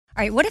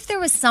All right, what if there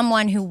was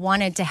someone who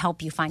wanted to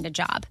help you find a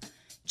job?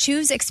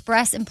 Choose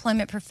Express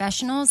Employment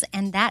Professionals,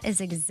 and that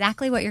is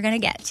exactly what you're going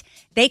to get.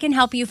 They can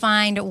help you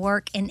find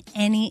work in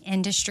any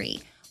industry.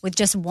 With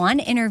just one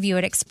interview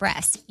at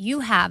Express,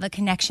 you have a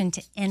connection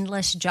to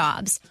endless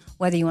jobs.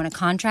 Whether you want a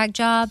contract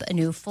job, a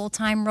new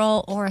full-time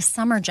role, or a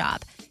summer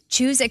job,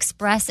 choose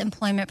Express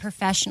Employment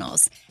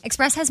Professionals.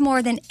 Express has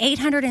more than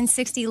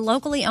 860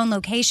 locally owned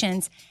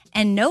locations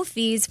and no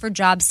fees for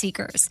job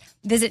seekers.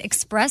 Visit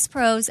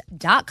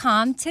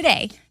expresspros.com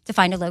today to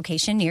find a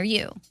location near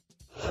you.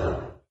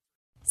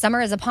 Summer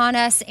is upon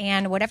us,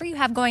 and whatever you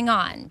have going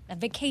on, a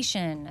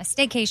vacation, a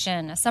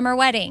staycation, a summer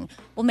wedding,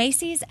 well,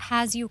 Macy's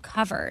has you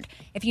covered.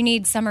 If you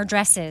need summer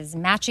dresses,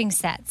 matching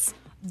sets,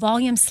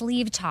 volume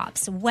sleeve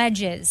tops,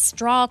 wedges,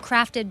 straw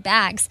crafted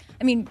bags,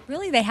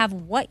 really they have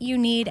what you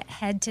need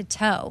head to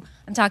toe.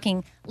 I'm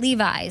talking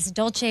Levi's,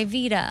 Dolce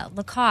Vita,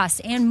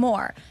 Lacoste, and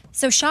more.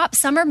 So shop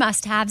summer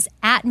must-haves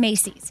at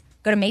Macy's.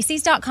 Go to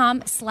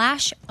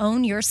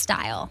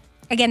Macys.com/ownyourstyle.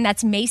 Again,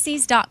 that's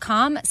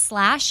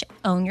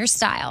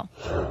Macys.com/ownyourstyle.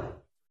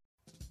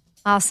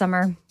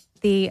 Summer,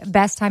 the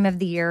best time of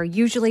the year,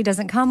 usually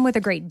doesn't come with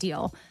a great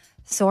deal.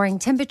 Soaring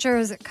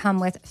temperatures come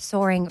with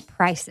soaring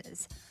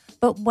prices.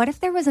 But what if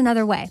there was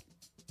another way?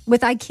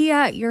 With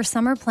IKEA, your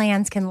summer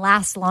plans can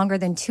last longer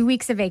than 2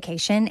 weeks of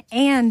vacation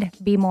and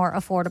be more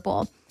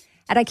affordable.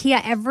 At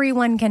IKEA,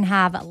 everyone can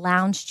have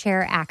lounge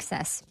chair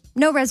access.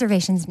 No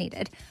reservations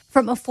needed.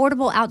 From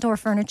affordable outdoor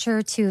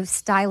furniture to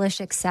stylish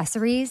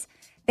accessories,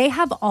 they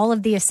have all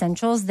of the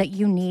essentials that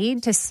you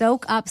need to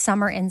soak up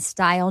summer in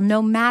style,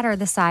 no matter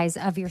the size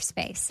of your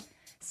space.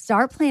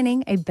 Start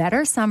planning a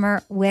better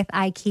summer with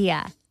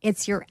IKEA.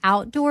 It's your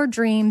outdoor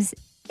dreams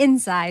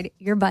inside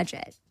your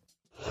budget.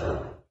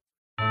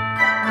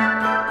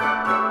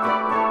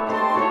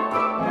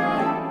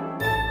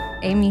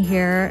 Amy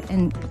here,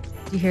 and do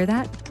you hear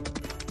that?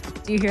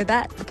 Do you hear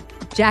that?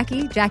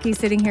 Jackie's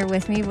sitting here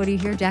with me. What do you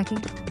hear, Jackie?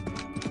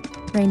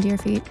 Reindeer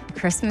feet.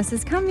 Christmas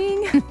is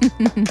coming.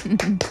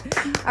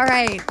 All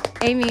right,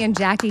 Amy and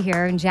Jackie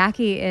here, and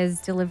Jackie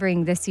is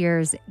delivering this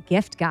year's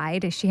gift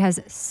guide. She has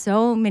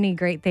so many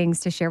great things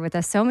to share with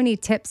us, so many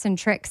tips and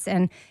tricks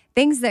and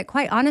things that,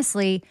 quite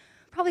honestly,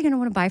 you're probably going to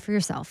want to buy for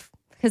yourself,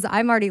 because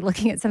I'm already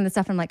looking at some of the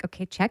stuff and I'm like,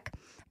 okay, check.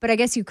 But I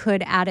guess you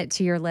could add it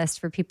to your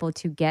list for people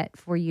to get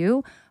for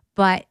you.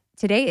 But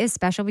today is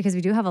special because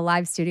we do have a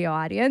live studio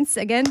audience.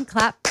 Again,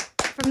 clap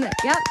from the,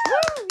 yep,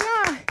 woo,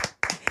 yeah.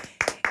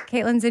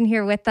 Caitlin's in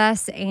here with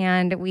us,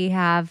 and we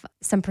have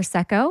some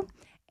Prosecco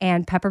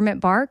and peppermint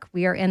bark.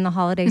 We are in the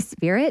holiday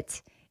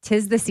spirit.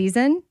 'Tis the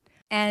season.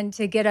 And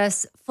to get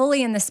us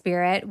fully in the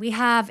spirit, we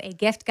have a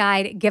gift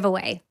guide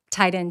giveaway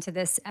tied into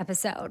this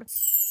episode.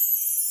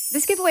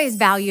 This giveaway is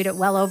valued at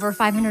well over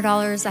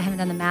 $500. I haven't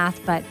done the math,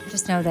 but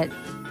just know that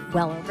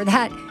well over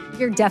that.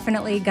 You're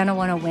definitely going to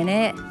want to win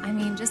it.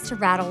 Just to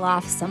rattle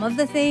off some of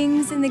the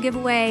things in the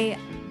giveaway: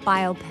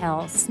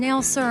 BioPel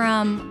snail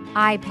serum,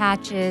 eye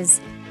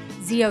patches,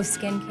 Zeo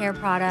skincare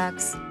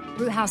products,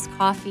 Root House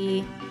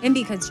coffee,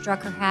 MB Good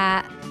Strucker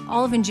hat,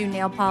 Olive and June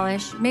nail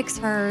polish, Mix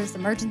Hers,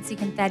 emergency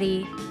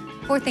confetti,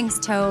 Poor Things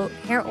tote,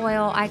 hair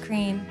oil, eye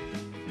cream,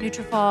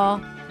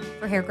 Nutrafol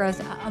for hair growth,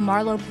 a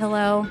Marlowe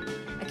pillow,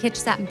 a Kitsch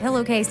satin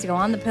pillowcase to go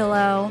on the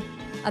pillow,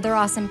 other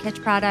awesome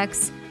Kitsch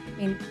products.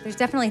 There's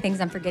definitely things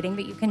I'm forgetting,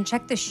 but you can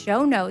check the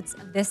show notes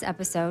of this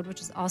episode,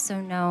 which is also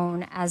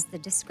known as the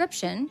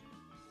description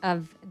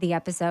of the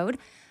episode,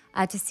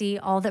 to see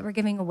all that we're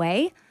giving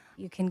away.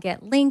 You can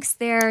get links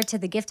there to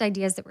the gift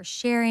ideas that we're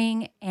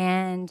sharing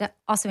and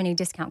also any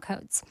discount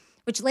codes,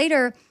 which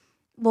later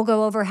we'll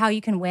go over how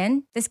you can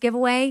win this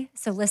giveaway.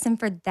 So listen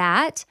for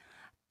that.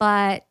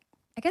 But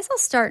I guess I'll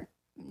start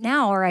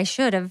now, or I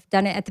should have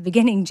done it at the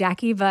beginning,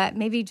 Jackie, but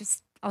maybe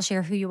just I'll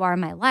share who you are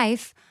in my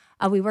life.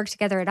 We work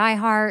together at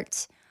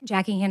iHeart.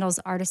 Jackie handles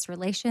artist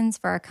relations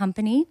for our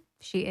company.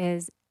 She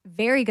is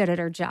very good at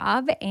her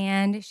job,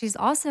 and she's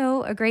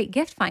also a great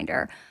gift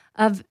finder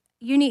of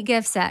unique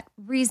gifts at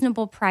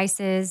reasonable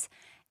prices,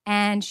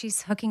 and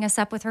she's hooking us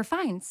up with her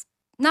finds.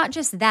 Not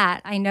just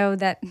that, I know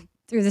that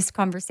through this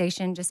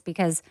conversation, just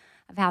because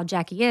of how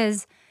Jackie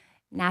is,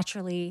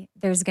 naturally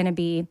there's going to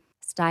be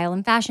style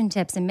and fashion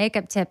tips and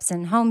makeup tips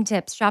and home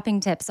tips,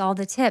 shopping tips, all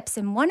the tips.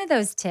 And one of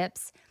those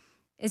tips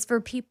is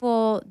for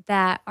people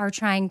that are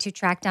trying to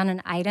track down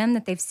an item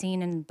that they've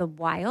seen in the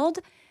wild,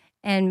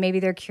 and maybe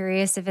they're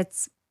curious if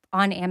it's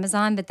on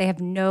Amazon, but they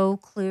have no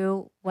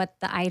clue what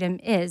the item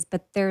is,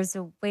 but there's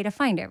a way to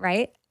find it,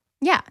 right?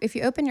 Yeah. If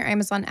you open your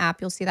Amazon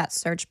app, you'll see that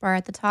search bar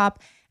at the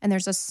top, and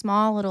there's a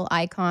small little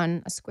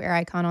icon, a square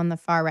icon on the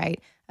far right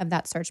of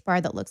that search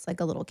bar that looks like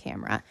a little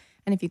camera.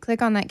 And if you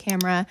click on that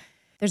camera,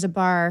 there's a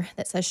bar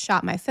that says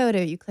Shop My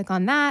Photo. You click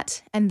on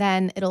that, and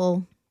then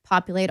it'll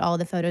populate all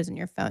the photos in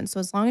your phone. So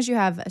as long as you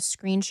have a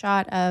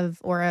screenshot of,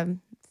 or a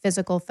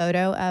physical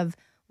photo of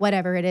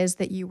whatever it is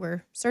that you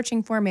were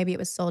searching for, maybe it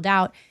was sold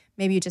out,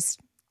 maybe you just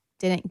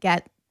didn't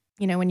get,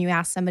 when you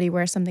ask somebody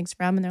where something's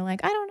from and they're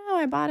like, I don't know,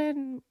 I bought it,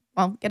 and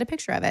well, get a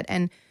picture of it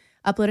and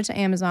upload it to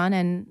Amazon,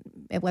 and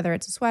whether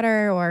it's a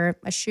sweater or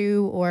a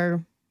shoe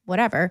or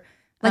whatever,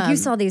 Like you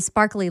saw these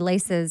sparkly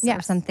laces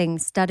or something,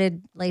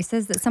 studded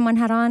laces that someone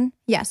had on?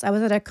 Yes, I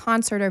was at a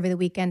concert over the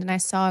weekend and I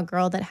saw a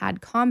girl that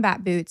had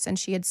combat boots and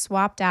she had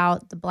swapped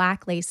out the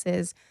black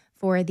laces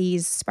for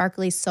these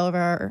sparkly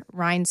silver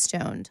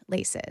rhinestoned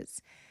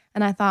laces.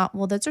 And I thought,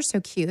 well, those are so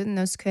cute and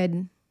those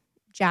could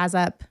jazz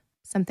up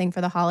something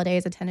for the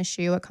holidays, a tennis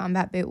shoe, a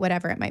combat boot,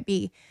 whatever it might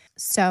be.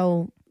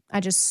 So I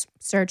just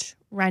searched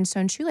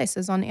rhinestone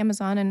shoelaces on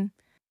Amazon and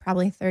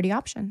probably 30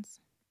 options.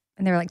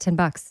 And they were like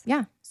 $10.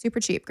 Yeah, super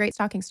cheap. Great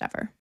stocking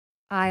stuffer.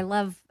 I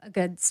love a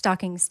good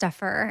stocking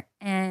stuffer.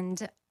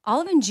 And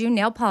Olive and June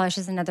nail polish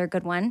is another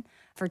good one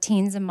for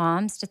teens and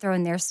moms to throw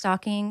in their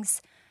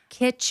stockings.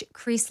 Kitsch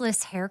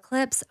creaseless hair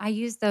clips. I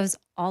use those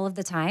all of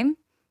the time.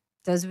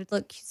 Those would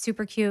look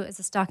super cute as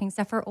a stocking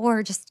stuffer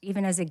or just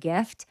even as a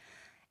gift.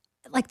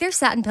 Like their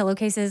satin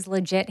pillowcases,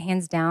 legit,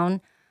 hands down.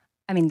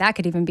 I mean, that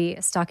could even be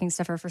a stocking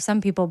stuffer for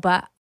some people,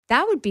 but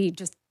that would be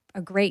just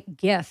a great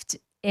gift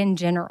in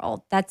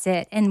general. That's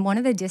it. And one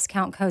of the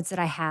discount codes that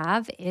I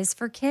have is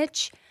for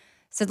Kitsch.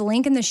 So the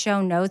link in the show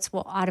notes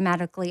will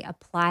automatically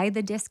apply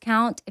the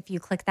discount if you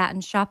click that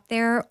and shop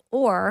there.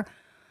 Or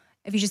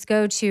if you just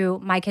go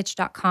to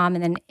mykitsch.com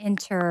and then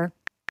enter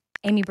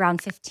Amy Brown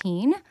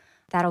 15,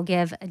 that'll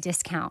give a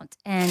discount.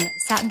 And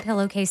satin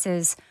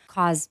pillowcases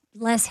cause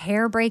less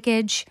hair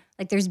breakage.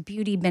 Like there's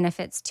beauty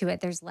benefits to it.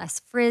 There's less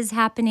frizz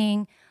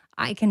happening.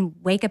 I can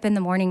wake up in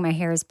the morning, my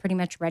hair is pretty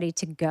much ready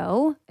to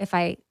go. If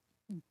I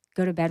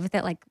go to bed with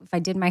it, like if I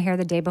did my hair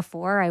the day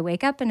before, I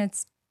wake up and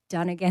it's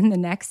done again the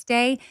next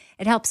day.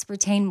 It helps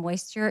retain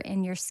moisture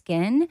in your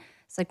skin.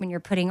 It's like when you're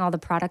putting all the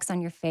products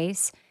on your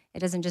face, it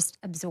doesn't just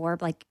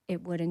absorb like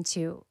it would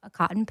into a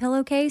cotton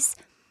pillowcase.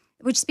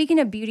 Which, speaking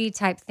of beauty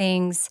type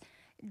things,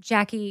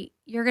 Jackie,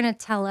 you're going to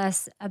tell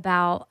us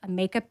about a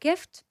makeup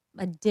gift,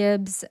 a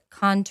Dibs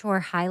contour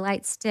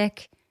highlight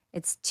stick.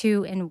 It's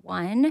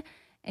 2-in-1.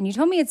 And you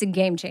told me it's a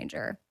game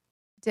changer.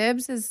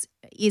 Dibs is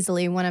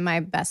easily one of my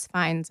best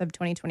finds of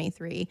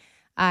 2023.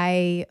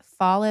 I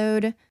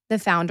followed the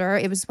founder.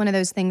 It was one of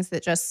those things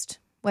that just,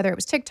 whether it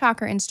was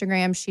TikTok or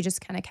Instagram, she just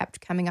kind of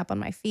kept coming up on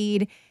my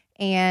feed.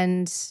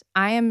 And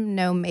I am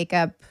no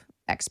makeup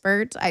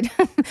expert.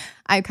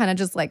 I kind of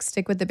just like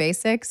stick with the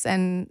basics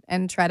and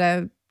try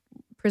to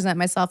present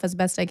myself as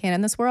best I can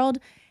in this world.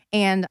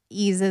 And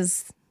ease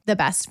is the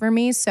best for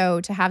me.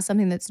 So to have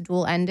something that's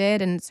dual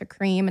ended and it's a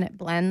cream and it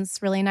blends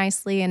really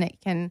nicely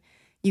and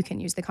you can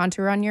use the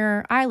contour on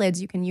your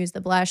eyelids. You can use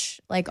the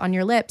blush like on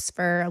your lips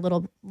for a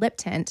little lip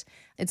tint.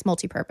 It's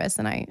multi-purpose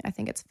and I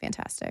think it's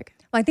fantastic.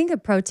 Well, I think a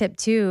pro tip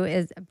too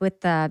is with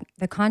the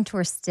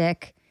contour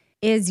stick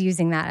is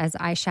using that as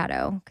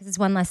eyeshadow because it's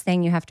one less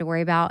thing you have to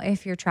worry about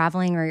if you're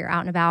traveling or you're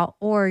out and about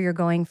or you're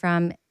going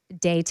from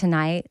day to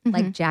night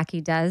like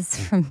Jackie does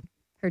from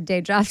her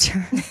day job to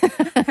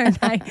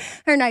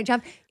her night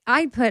job.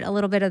 I put a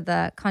little bit of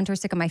the contour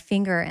stick on my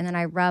finger and then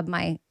I rub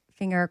my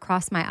finger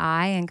across my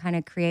eye and kind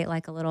of create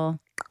like a little,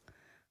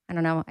 I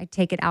don't know, I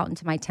take it out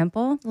into my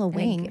temple. A little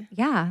wing.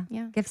 Yeah.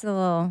 Gives it a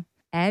little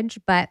edge,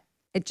 but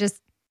it just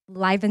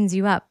livens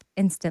you up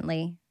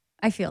instantly,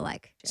 I feel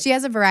like. She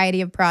has a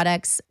variety of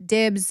products.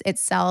 Dibs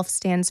itself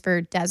stands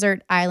for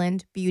Desert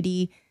Island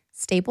Beauty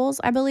Staples,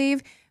 I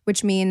believe,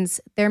 which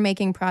means they're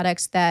making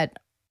products that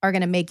are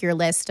going to make your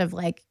list of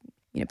like,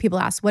 you know, people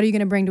ask, what are you going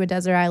to bring to a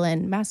desert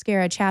island?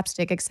 Mascara,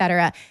 chapstick,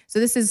 etc. So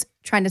this is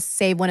trying to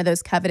save one of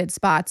those coveted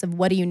spots of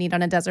what do you need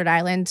on a desert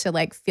island to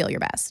like feel your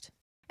best.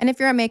 And if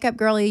you're a makeup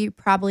girly, you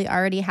probably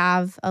already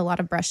have a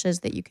lot of brushes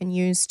that you can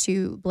use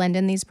to blend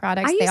in these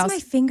products. I use my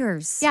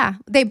fingers. Yeah,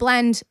 they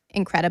blend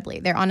incredibly.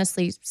 They're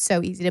honestly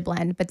so easy to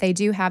blend, but they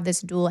do have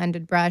this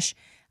dual-ended brush.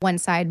 One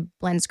side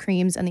blends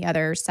creams and the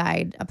other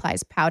side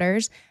applies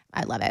powders.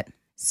 I love it.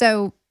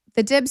 So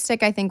the Dibs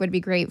stick, I think, would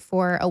be great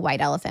for a white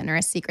elephant or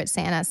a Secret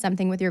Santa,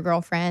 something with your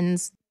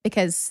girlfriends,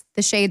 because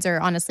the shades are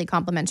honestly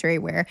complementary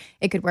where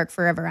it could work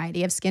for a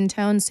variety of skin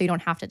tones. So you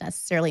don't have to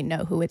necessarily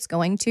know who it's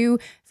going to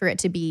for it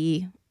to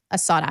be a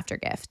sought-after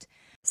gift.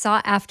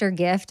 Sought-after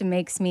gift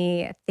makes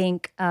me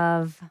think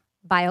of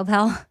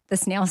BioPel, the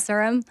snail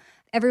serum.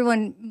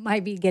 Everyone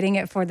might be getting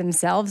it for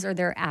themselves or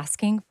they're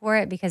asking for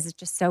it because it's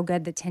just so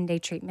good. The 10-day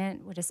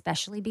treatment would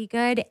especially be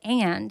good.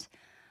 And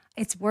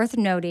it's worth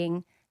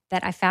noting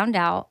that I found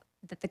out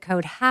that the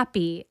code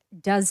HAPPY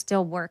does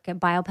still work at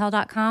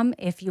biopel.com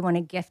if you want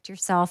to gift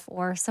yourself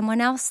or someone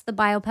else the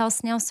BioPel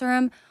snail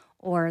serum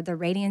or the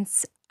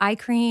Radiance eye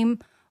cream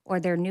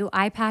or their new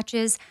eye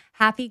patches.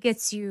 HAPPY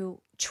gets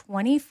you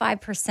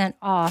 25%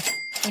 off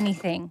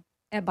anything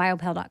at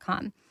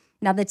biopel.com.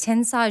 Now, the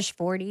Tensage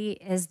 40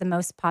 is the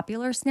most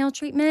popular snail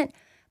treatment,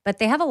 but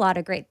they have a lot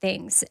of great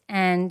things.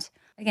 And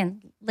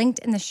again, linked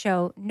in the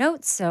show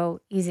notes,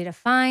 so easy to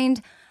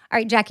find. All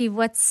right, Jackie,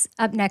 what's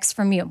up next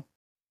from you?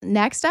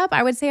 Next up,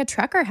 I would say a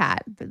trucker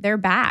hat. They're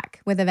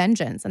back with a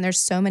vengeance. And there's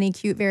so many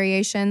cute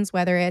variations,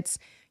 whether it's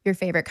your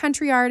favorite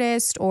country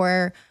artist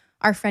or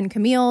our friend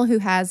Camille, who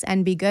has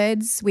NB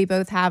Goods. We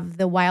both have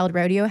the Wild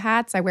Rodeo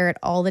hats. I wear it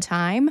all the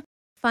time.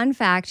 Fun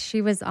fact,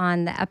 she was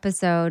on the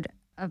episode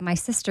of my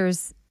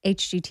sister's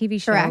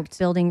HGTV show, Correct.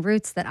 Building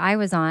Roots, that I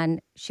was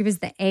on. She was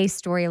the A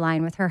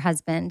storyline with her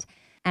husband,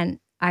 and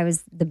I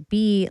was the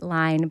B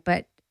line,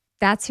 but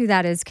that's who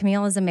that is.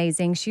 Camille is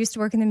amazing. She used to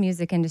work in the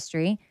music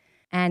industry,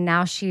 and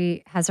now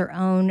she has her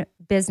own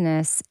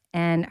business,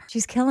 and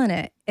she's killing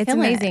it. It's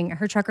amazing.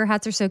 Her trucker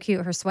hats are so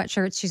cute. Her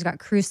sweatshirts, she's got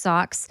crew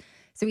socks.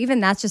 So even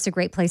that's just a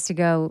great place to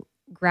go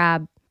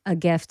grab a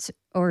gift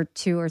or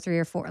 2 or 3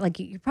 or 4. Like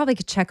you probably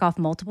could check off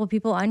multiple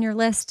people on your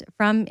list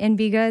from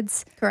NB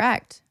Goods.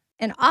 Correct.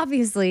 And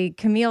obviously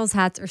Camille's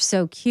hats are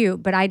so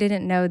cute, but I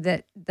didn't know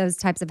that those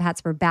types of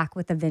hats were back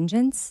with a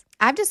vengeance.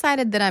 I've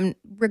decided that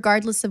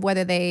regardless of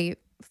whether they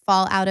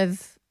fall out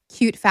of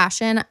cute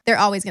fashion, they're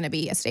always going to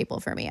be a staple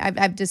for me.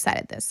 I've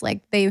decided this.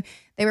 Like they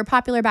were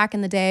popular back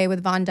in the day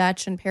with Von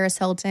Dutch and Paris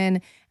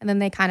Hilton, and then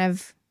they kind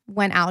of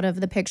went out of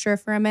the picture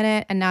for a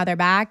minute, and now they're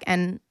back,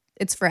 and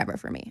it's forever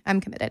for me. I'm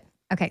committed.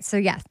 Okay, so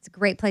yes, it's a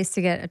great place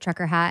to get a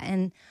trucker hat,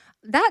 and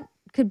that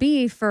could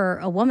be for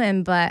a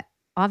woman, but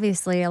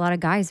obviously a lot of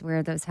guys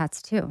wear those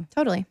hats too.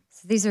 Totally.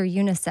 So these are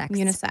unisex.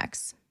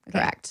 Unisex. Okay.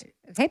 Correct.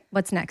 Okay,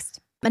 what's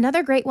next?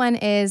 Another great one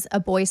is a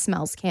Boy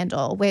Smells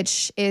candle,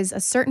 which is a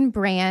certain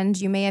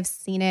brand. You may have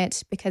seen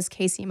it because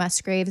Casey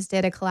Musgraves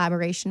did a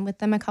collaboration with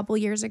them a couple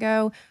years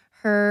ago.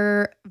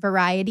 Her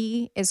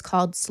variety is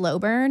called Slow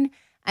Burn,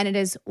 and it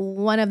is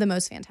one of the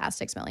most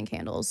fantastic smelling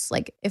candles.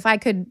 Like if I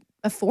could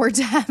afford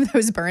to have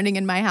those burning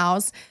in my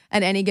house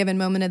at any given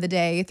moment of the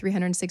day,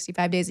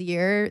 365 days a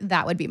year,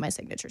 that would be my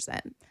signature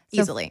scent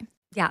easily.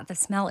 Yeah, the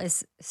smell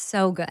is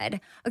so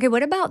good. Okay,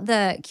 what about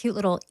the cute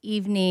little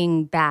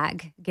evening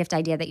bag gift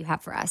idea that you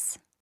have for us?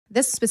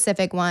 This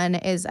specific one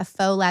is a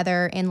faux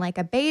leather in like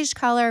a beige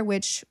color,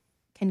 which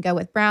can go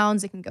with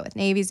browns, it can go with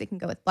navies, it can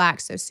go with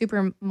blacks. So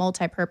super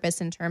multi-purpose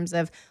in terms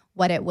of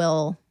what it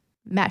will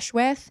mesh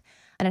with.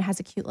 And it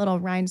has a cute little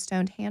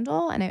rhinestone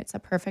handle, and it's a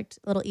perfect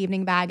little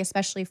evening bag,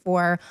 especially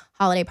for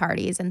holiday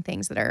parties and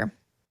things that are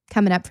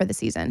coming up for the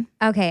season.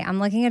 Okay, I'm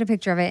looking at a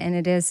picture of it, and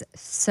it is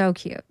so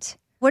cute.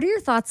 What are your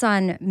thoughts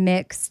on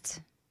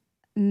mixed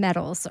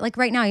metals? Like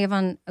right now you have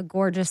on a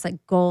gorgeous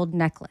like gold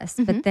necklace,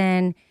 but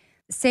then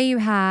say you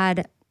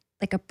had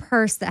like a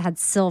purse that had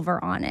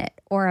silver on it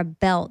or a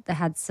belt that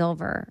had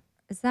silver.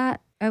 Is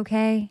that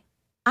okay?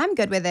 I'm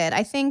good with it.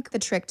 I think the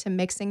trick to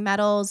mixing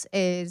metals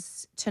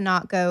is to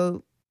not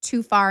go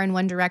too far in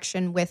one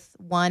direction with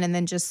one and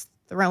then just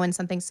throw in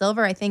something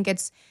silver. I think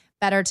it's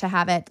better to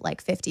have it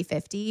like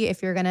 50-50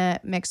 if you're going to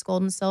mix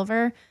gold and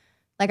silver.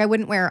 Like I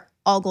wouldn't wear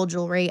all gold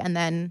jewelry and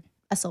then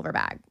a silver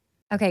bag.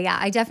 Okay, yeah,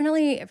 I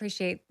definitely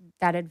appreciate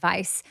that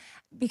advice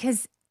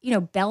because, you know,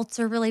 belts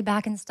are really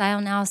back in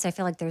style now. So I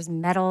feel like there's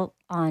metal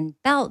on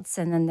belts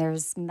and then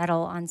there's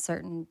metal on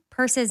certain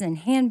purses and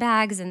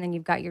handbags. And then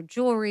you've got your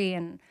jewelry.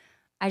 And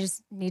I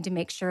just need to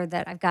make sure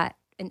that I've got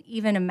an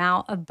even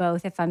amount of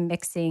both if I'm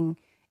mixing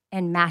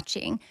and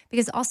matching.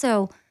 Because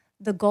also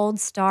the Gold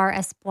Star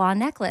Espoir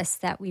necklace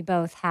that we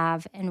both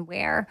have and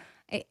wear,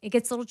 it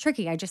gets a little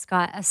tricky. I just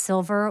got a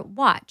silver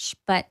watch,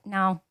 but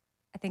now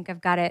I think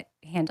I've got it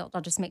handled.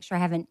 I'll just make sure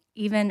I have an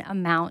even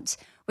amount,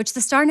 which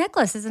the star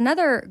necklace is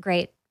another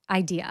great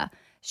idea.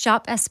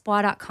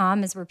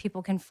 ShopEspoir.com is where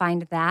people can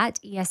find that.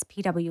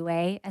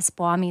 ESPWA.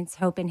 Espoir means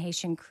hope in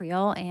Haitian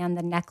Creole, and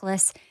the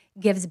necklace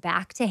gives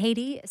back to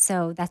Haiti.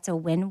 So that's a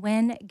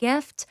win-win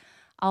gift.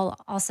 I'll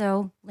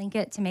also link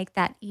it to make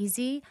that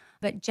easy.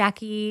 But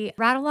Jackie,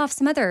 rattle off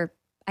some other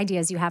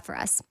ideas you have for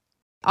us.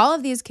 All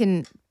of these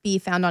can be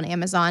found on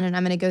Amazon, and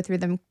I'm going to go through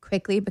them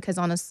quickly because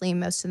honestly,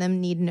 most of them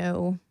need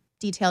no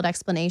detailed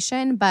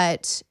explanation,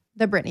 but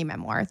the Britney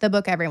memoir, the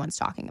book everyone's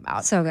talking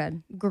about. So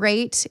good.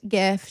 Great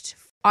Gift,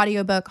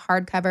 audiobook,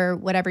 hardcover,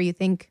 whatever you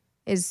think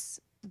is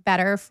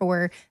better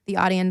for the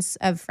audience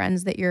of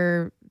friends that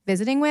you're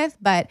visiting with,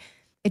 but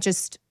it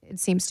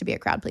seems to be a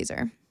crowd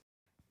pleaser.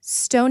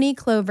 Stony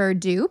Clover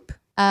dupe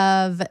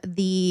of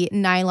the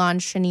nylon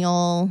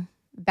chenille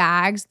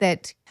bags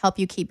that help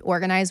you keep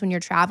organized when you're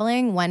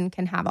traveling. One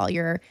can have all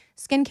your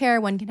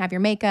skincare, one can have your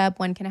makeup,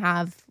 one can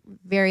have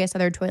various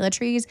other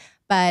toiletries,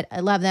 but I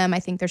love them. I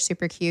think they're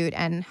super cute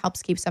and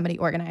helps keep somebody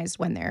organized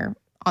when they're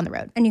on the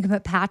road. And you can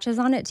put patches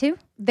on it too?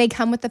 They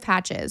come with the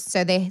patches.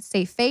 So they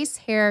say face,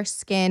 hair,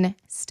 skin,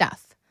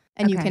 stuff.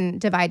 And you can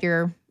divide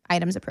your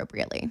items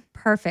appropriately.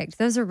 Perfect.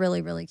 Those are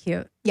really, really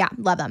cute. Yeah,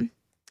 love them.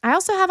 I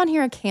also have on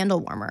here a candle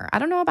warmer. I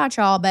don't know about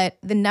y'all, but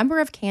the number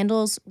of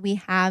candles we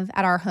have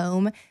at our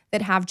home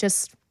that have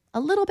just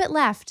a little bit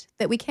left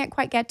that we can't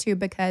quite get to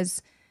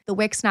because the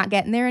wick's not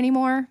getting there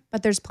anymore,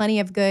 but there's plenty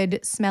of good,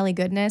 smelly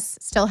goodness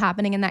still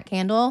happening in that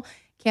candle.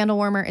 Candle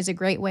warmer is a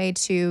great way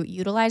to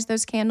utilize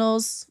those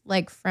candles,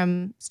 like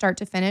from start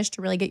to finish,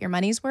 to really get your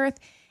money's worth.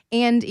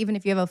 And even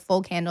if you have a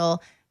full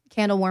candle,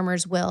 candle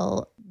warmers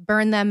will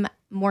burn them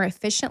more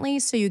efficiently,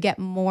 so you get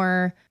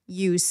more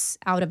use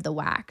out of the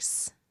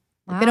wax.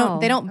 Wow.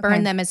 They don't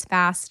burn them as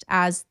fast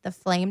as the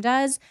flame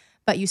does,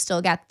 but you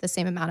still get the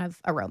same amount of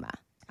aroma.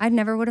 I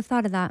never would have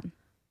thought of that.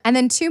 And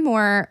then 2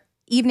 more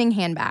evening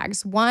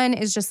handbags. One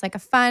is just like a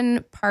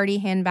fun party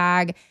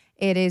handbag.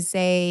 It is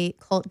a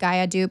Cult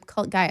Gaia dupe.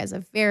 Cult Gaia is a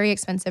very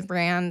expensive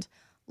brand.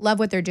 Love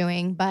what they're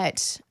doing,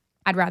 but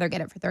I'd rather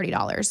get it for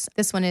 $30.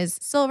 This one is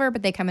silver,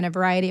 but they come in a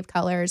variety of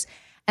colors.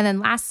 And then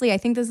lastly, I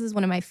think this is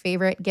one of my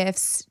favorite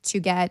gifts to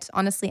get,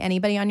 honestly,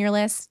 anybody on your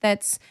list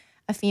that's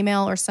a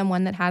female or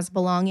someone that has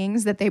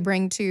belongings that they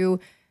bring to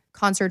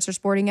concerts or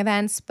sporting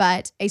events,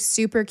 but a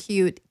super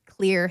cute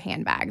clear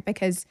handbag,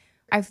 because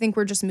I think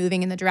we're just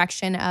moving in the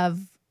direction of,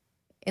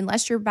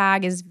 unless your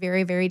bag is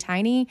very, very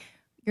tiny,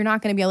 you're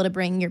not going to be able to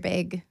bring your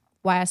big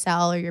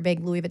YSL or your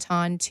big Louis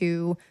Vuitton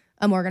to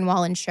a Morgan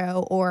Wallen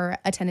show or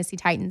a Tennessee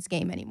Titans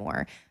game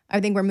anymore. I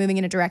think we're moving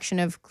in a direction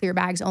of clear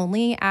bags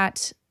only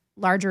at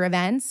larger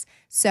events.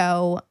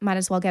 So might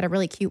as well get a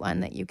really cute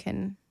one that you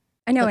can.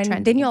 I know, look and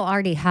trendy. then you'll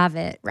already have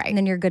it. Right. And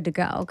then you're good to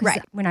go. 'Cause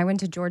Right. when I went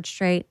to George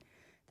Strait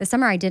this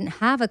summer, I didn't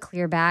have a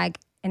clear bag,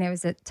 and it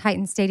was at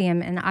Titan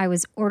Stadium, and I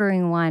was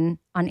ordering one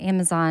on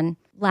Amazon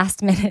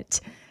last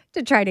minute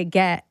to try to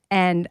get.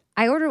 And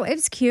I ordered, it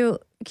was cute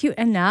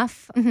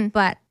enough,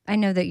 but I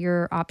know that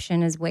your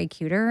option is way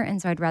cuter.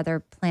 And so I'd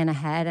rather plan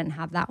ahead and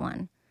have that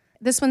one.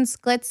 This one's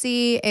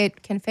glitzy.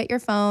 It can fit your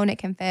phone. It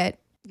can fit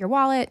your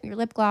wallet, your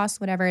lip gloss,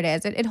 whatever it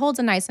is. It holds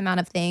a nice amount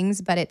of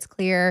things, but it's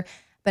clear.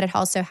 But it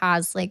also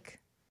has like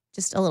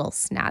just a little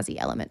snazzy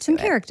element to Some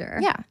it. character.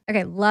 Yeah.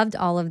 Okay, loved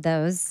all of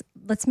those.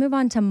 Let's move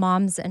on to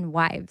moms and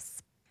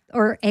wives,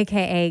 or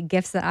AKA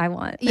gifts that I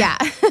want. Yeah.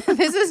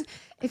 This is,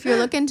 if you're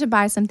looking to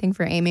buy something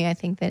for Amy, I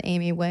think that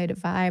Amy would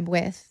vibe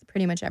with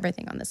pretty much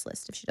everything on this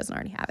list if she doesn't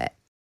already have it.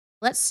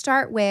 Let's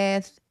start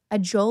with a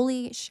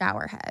Jolie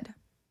shower head.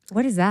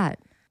 What is that?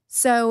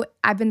 So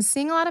I've been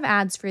seeing a lot of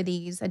ads for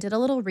these. I did a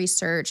little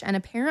research, and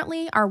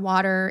apparently our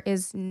water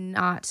is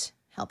not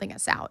helping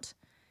us out.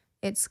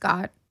 It's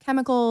got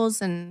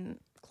chemicals and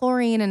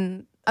chlorine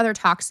and other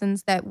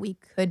toxins that we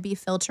could be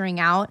filtering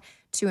out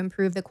to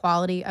improve the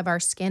quality of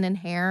our skin and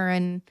hair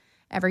and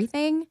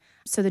everything.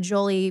 So the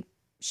Jolie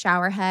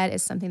shower head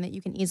is something that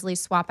you can easily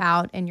swap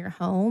out in your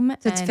home.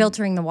 So it's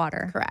filtering the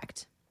water.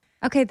 Correct.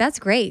 Okay, that's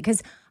great,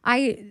 because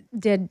I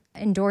did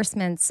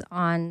endorsements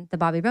on the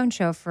Bobby Bone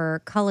Show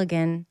for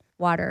Culligan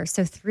water.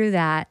 So through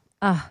that,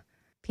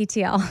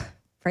 PTL,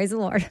 praise the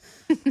Lord,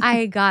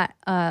 I got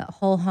a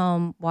whole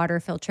home water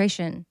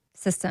filtration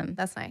system.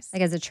 That's nice.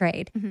 Like as a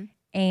trade. Mhm.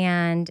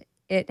 And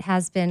it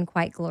has been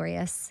quite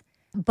glorious.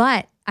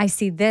 But I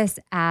see this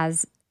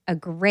as a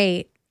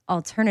great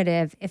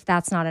alternative if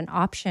that's not an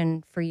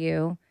option for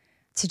you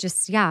to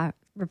just,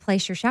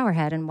 replace your shower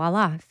head and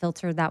voila,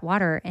 filter that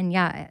water. And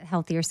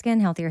healthier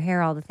skin, healthier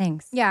hair, all the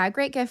things. Yeah, a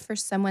great gift for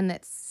someone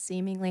that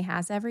seemingly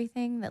has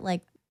everything, that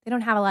like they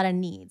don't have a lot of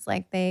needs.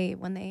 Like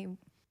when they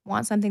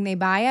want something, they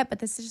buy it, but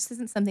this just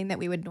isn't something that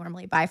we would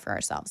normally buy for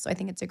ourselves. So I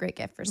think it's a great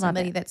gift for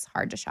somebody it. that's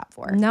hard to shop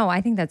for. No, I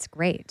think that's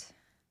great.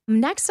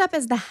 Next up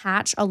is the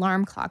Hatch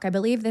alarm clock. I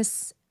believe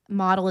this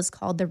model is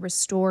called the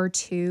Restore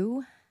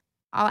 2.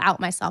 I'll out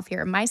myself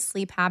here. My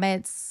sleep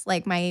habits,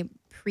 like my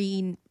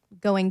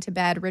pre-going to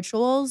bed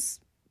rituals,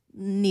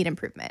 need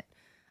improvement.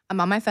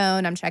 I'm on my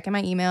phone, I'm checking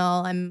my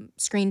email, I'm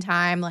screen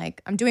time,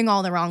 like I'm doing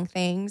all the wrong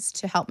things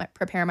to help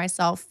prepare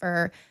myself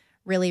for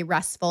really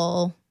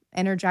restful,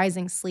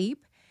 energizing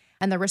sleep.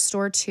 And the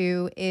Restore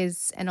 2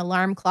 is an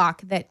alarm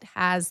clock that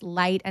has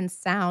light and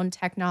sound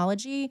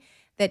technology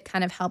that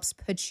kind of helps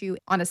put you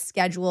on a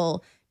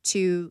schedule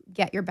to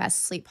get your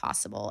best sleep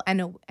possible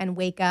and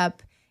wake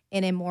up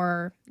in a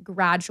more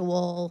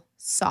gradual,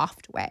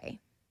 soft way.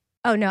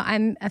 Oh, no,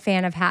 I'm a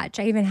fan of Hatch.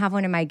 I even have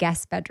one in my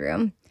guest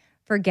bedroom.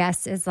 For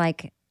guests is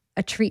like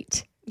a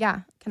treat. Yeah.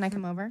 Can I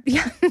come over?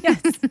 Yeah.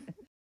 Yes.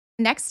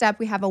 Next up,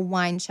 we have a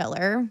wine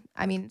chiller.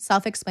 I mean,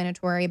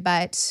 self-explanatory,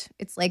 but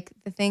it's like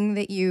the thing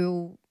that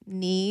you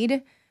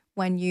need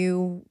when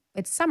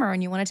it's summer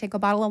and you want to take a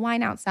bottle of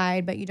wine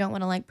outside, but you don't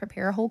want to like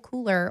prepare a whole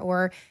cooler,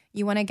 or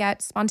you want to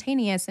get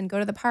spontaneous and go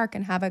to the park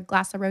and have a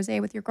glass of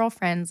rosé with your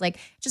girlfriends. Like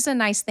just a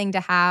nice thing to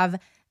have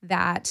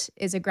that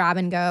is a grab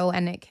and go,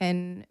 and it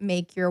can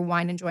make your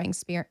wine enjoying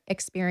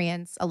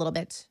experience a little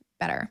bit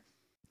better.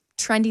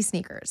 Trendy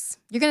sneakers.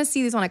 You're going to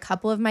see these on a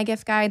couple of my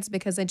gift guides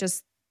because I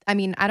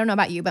don't know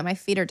about you, but my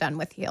feet are done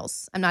with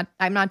heels. I'm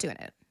not doing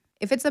it.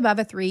 If it's above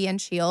a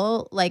 3-inch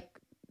heel, like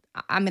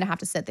I'm going to have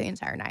to sit the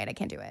entire night. I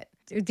can't do it.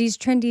 These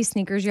trendy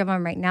sneakers you have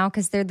on right now,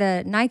 because they're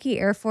the Nike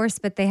Air Force,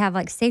 but they have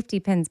like safety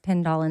pins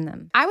pinned all in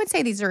them. I would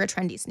say these are a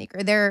trendy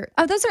sneaker.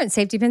 Those aren't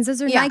safety pins.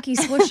 Those are Nike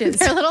swooshes.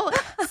 They're little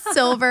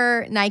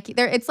silver Nike.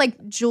 It's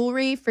like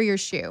jewelry for your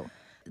shoe.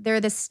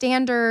 They're the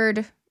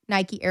standard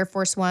Nike Air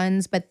Force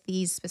Ones, but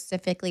these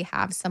specifically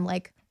have some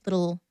like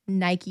little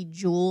Nike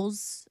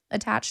jewels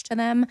attached to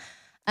them.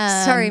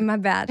 Sorry, my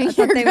bad. I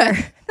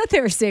thought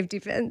they were safety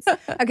pins.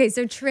 Okay,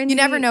 so trendy. You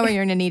never know when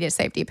you're going to need a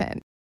safety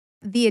pin.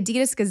 The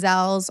Adidas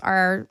Gazelles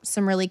are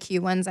some really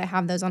cute ones. I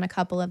have those on a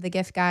couple of the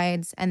gift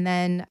guides, and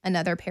then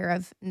another pair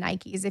of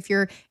Nikes. If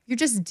you're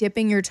just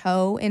dipping your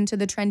toe into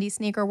the trendy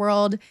sneaker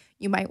world,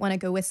 you might want to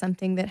go with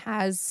something that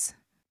has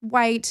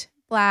white,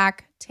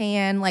 black,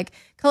 tan, like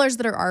colors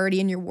that are already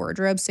in your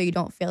wardrobe, so you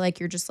don't feel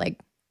like you're just like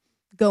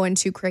going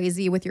too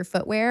crazy with your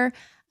footwear.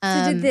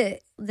 So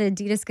did the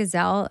Adidas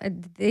Gazelle,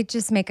 they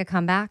just make a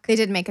comeback? They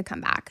did make a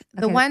comeback.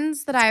 Okay, The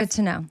ones that good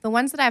to know. the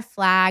ones that I've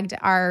flagged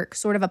are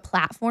sort of a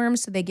platform,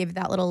 so they give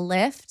that little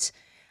lift,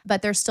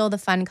 but they're still the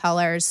fun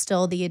colors,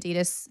 still the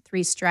Adidas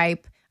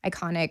 3-stripe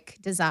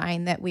iconic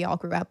design that we all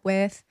grew up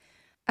with.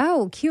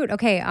 Oh, cute.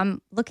 Okay,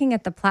 I'm looking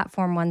at the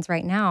platform ones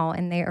right now,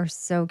 and they are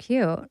so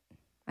cute.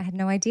 I had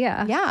no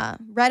idea. Yeah,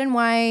 red and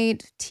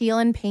white, teal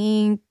and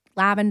pink,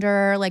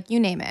 lavender, like you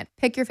name it.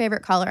 Pick your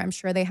favorite color. I'm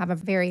sure they have a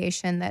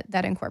variation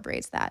that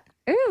incorporates that.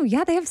 Ooh,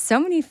 yeah, they have so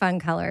many fun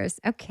colors.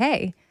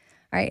 Okay.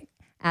 All right.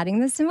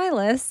 Adding this to my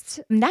list.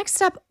 Next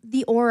up,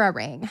 the Oura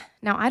Ring.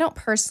 Now, I don't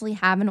personally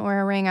have an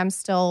Oura Ring. I'm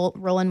still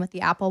rolling with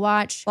the Apple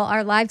Watch. Well,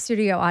 our live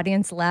studio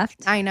audience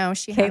left. I know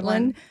she had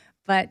one. Caitlin,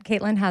 but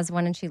Caitlin has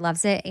one and she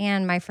loves it.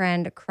 And my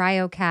friend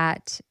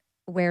CryoCat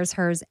wears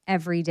hers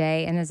every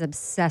day and is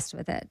obsessed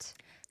with it.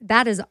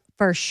 That is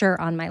for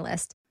sure on my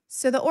list.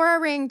 So the Oura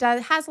Ring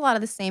has a lot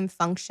of the same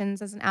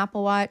functions as an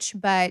Apple Watch,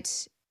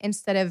 but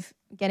instead of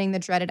getting the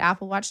dreaded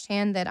Apple Watch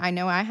stand that I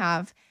know I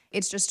have,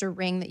 it's just a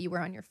ring that you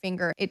wear on your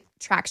finger. It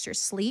tracks your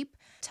sleep,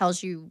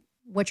 tells you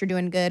what you're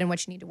doing good and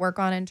what you need to work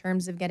on in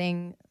terms of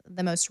getting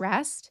the most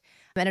rest.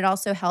 And it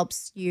also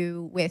helps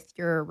you with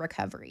your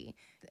recovery.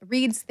 It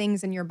reads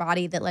things in your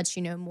body that lets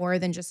you know more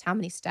than just how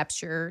many steps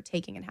you're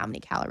taking and how many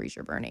calories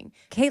you're burning.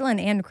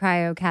 Caitlin and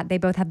CryoCat, they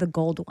both have the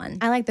gold one.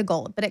 I like the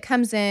gold, but it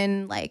comes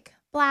in like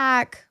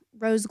black,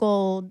 rose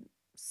gold,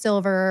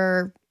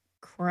 silver,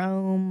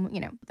 chrome.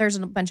 There's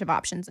a bunch of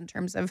options in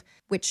terms of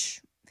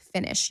which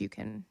finish you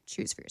can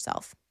choose for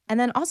yourself. And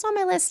then also on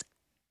my list,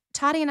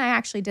 Toddy and I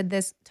actually did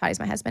this. Toddy's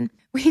my husband.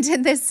 We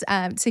did this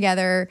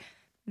together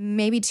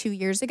maybe 2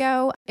 years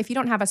ago. If you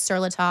don't have a Sur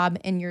La Table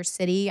in your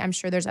city, I'm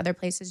sure there's other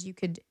places you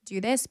could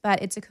do this,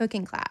 but it's a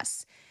cooking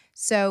class.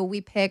 So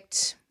we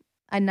picked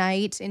a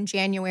night in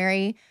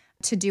January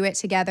to do it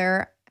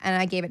together, and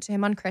I gave it to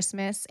him on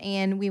Christmas,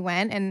 and we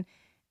went, and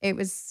it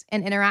was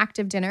an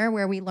interactive dinner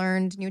where we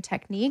learned new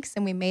techniques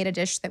and we made a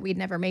dish that we'd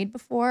never made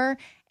before.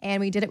 And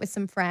we did it with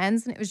some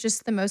friends, and it was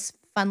just the most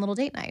fun little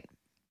date night.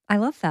 I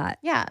love that.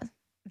 Yeah.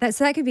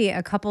 So that could be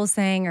a couple's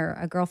thing or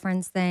a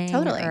girlfriend's thing.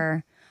 Totally.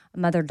 Or a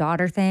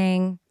mother-daughter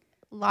thing.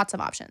 Lots of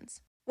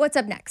options. What's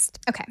up next?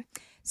 Okay.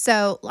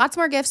 So lots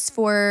more gifts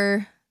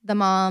for the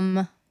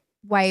mom,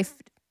 wife,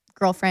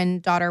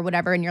 girlfriend, daughter,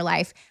 whatever in your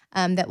life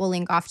that we'll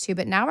link off to.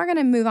 But now we're going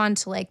to move on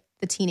to like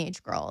the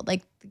teenage girl,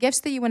 like the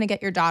gifts that you want to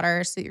get your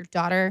daughter so that your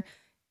daughter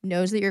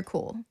knows that you're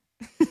cool,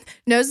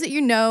 knows that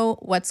you know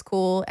what's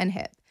cool and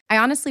hip. I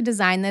honestly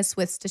designed this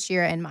with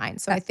Stashira in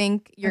mind, so I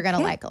think you're going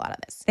to like a lot of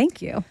this.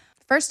 Thank you.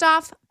 First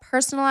off,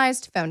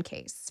 personalized phone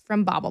case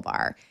from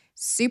BaubleBar.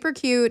 Super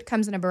cute,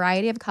 comes in a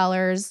variety of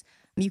colors.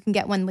 You can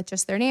get one with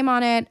just their name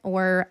on it,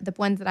 or the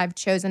one that I've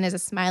chosen is a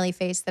smiley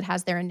face that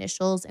has their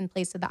initials in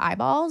place of the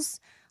eyeballs.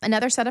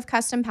 Another set of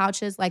custom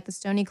pouches like the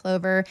Stony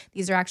Clover.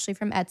 These are actually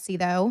from Etsy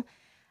though.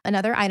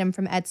 Another item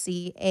from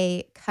Etsy,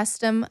 a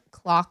custom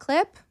claw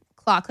clip.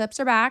 Claw clips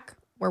are back.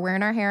 We're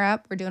wearing our hair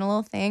up. We're doing a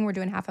little thing. We're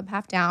doing half up,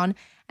 half down.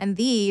 And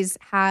these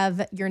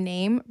have your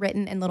name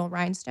written in little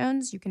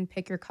rhinestones. You can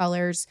pick your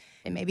colors.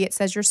 And maybe it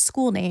says your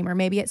school name or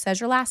maybe it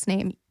says your last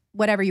name,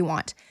 whatever you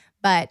want.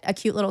 But a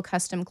cute little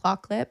custom claw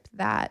clip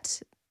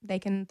that they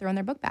can throw in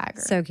their book bag.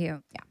 So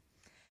cute. Yeah.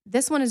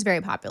 This one is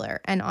very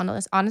popular. And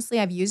honestly,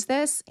 I've used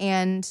this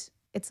and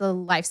it's a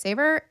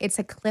lifesaver. It's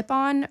a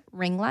clip-on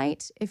ring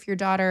light. If your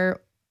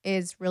daughter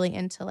is really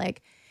into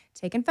like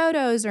taking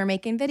photos or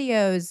making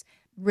videos,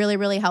 really,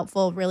 really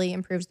helpful, really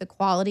improves the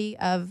quality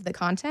of the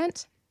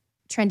content.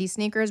 Trendy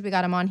sneakers, we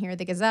got them on here,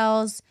 the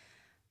Gazelles.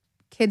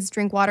 Kids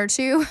drink water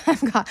too.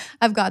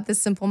 I've got the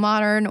Simple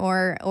Modern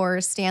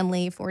or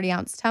Stanley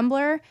 40-ounce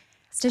tumbler.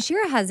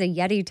 Stashira has a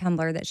Yeti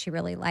tumbler that she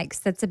really likes.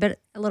 That's a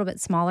little bit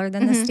smaller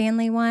than the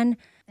Stanley one.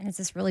 And it's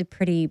this really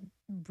pretty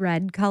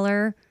red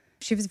color.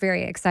 She was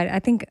very excited. I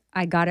think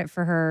I got it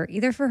for her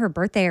either for her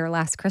birthday or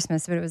last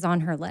Christmas, but it was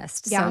on her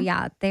list. Yeah. So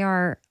yeah, they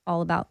are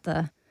all about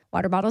the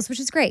water bottles, which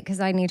is great because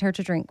I need her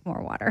to drink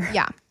more water.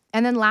 Yeah.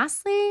 And then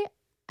lastly,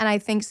 and I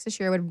think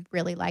Stashira would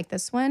really like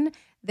this one,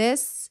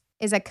 this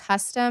is a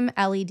custom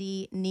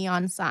LED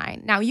neon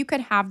sign. Now, you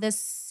could have this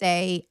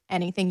say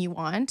anything you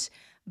want,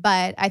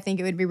 but I think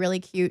it would be really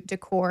cute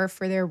decor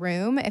for their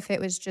room if it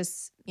was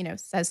just,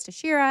 says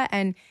Stashira,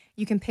 and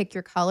you can pick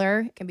your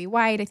color. It can be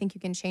white. I think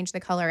you can change the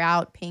color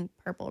out, pink,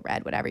 purple,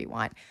 red, whatever you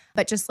want.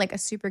 But just like a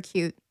super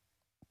cute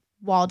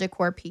wall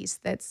decor piece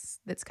that's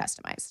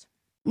customized.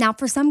 Now,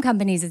 for some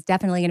companies, it's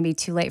definitely going to be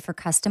too late for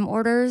custom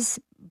orders,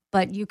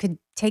 but you could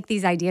take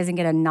these ideas and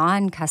get a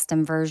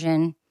non-custom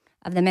version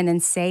of them and then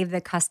save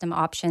the custom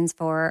options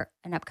for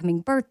an upcoming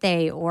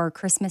birthday or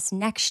Christmas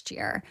next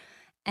year.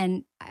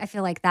 And I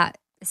feel like that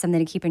is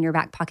something to keep in your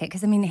back pocket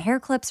because, hair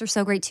clips are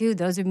so great too.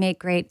 Those would make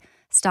great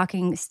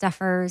stocking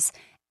stuffers.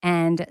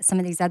 And some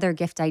of these other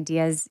gift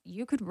ideas,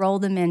 you could roll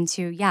them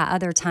into,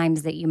 other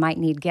times that you might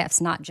need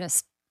gifts, not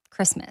just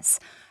Christmas.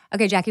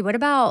 Okay, Jackie, what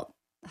about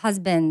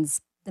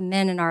husbands, the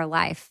men in our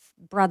life,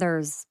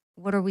 brothers?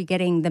 What are we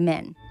getting the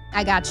men?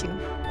 I got you.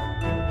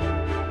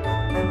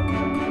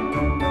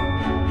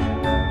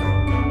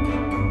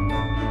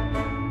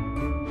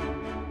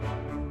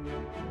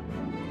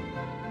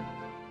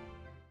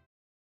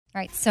 All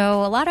right,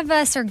 so a lot of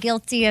us are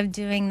guilty of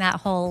doing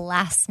that whole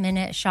last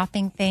minute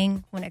shopping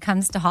thing when it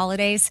comes to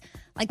holidays,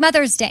 like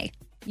Mother's Day.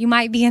 You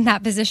might be in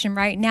that position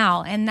right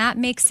now, and that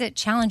makes it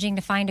challenging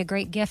to find a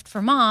great gift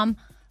for mom.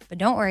 But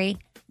don't worry,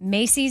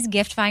 Macy's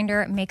Gift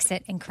Finder makes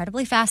it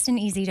incredibly fast and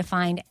easy to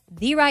find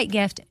the right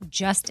gift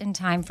just in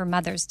time for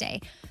Mother's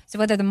Day. So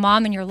whether the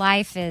mom in your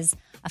life is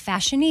a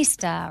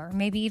fashionista or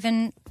maybe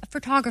even a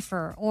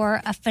photographer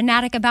or a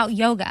fanatic about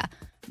yoga,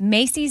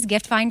 Macy's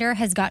Gift Finder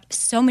has got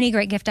so many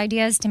great gift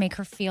ideas to make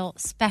her feel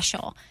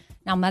special.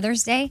 Now,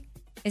 Mother's Day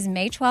is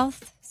May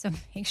 12th, so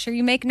make sure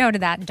you make note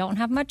of that. Don't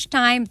have much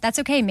time. That's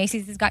okay.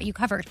 Macy's has got you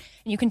covered.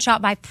 And you can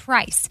shop by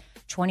price,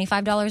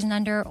 $25 and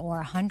under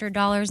or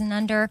 $100 and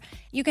under.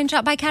 You can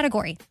shop by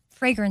category,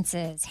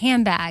 fragrances,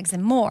 handbags,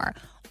 and more.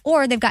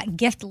 Or they've got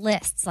gift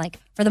lists, like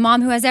for the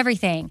mom who has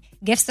everything,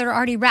 gifts that are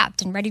already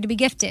wrapped and ready to be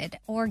gifted,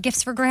 or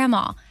gifts for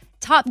grandma.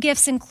 Top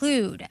gifts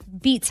include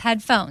Beats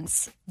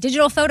headphones,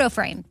 digital photo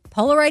frame,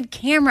 Polaroid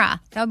camera.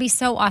 That would be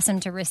so awesome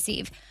to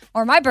receive.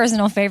 Or my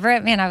personal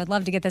favorite, man, I would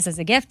love to get this as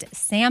a gift,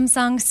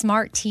 Samsung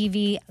Smart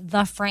TV,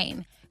 The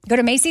Frame. Go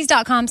to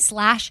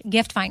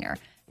Macys.com/gift finder.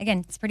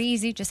 Again, it's pretty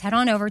easy. Just head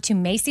on over to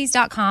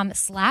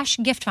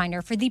Macys.com/gift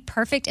finder for the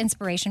perfect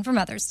inspiration for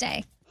Mother's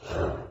Day.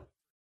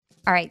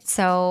 All right,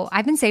 so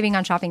I've been saving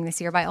on shopping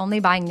this year by only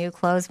buying new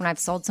clothes when I've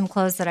sold some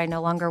clothes that I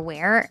no longer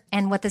wear.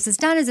 And what this has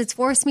done is it's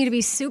forced me to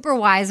be super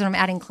wise when I'm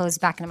adding clothes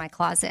back into my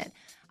closet.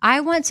 I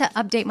want to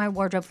update my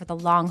wardrobe for the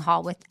long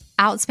haul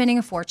without spending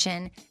a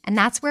fortune, and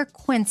that's where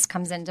Quince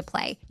comes into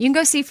play. You can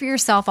go see for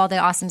yourself all the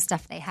awesome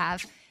stuff they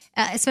have,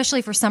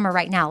 especially for summer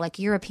right now, like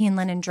European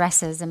linen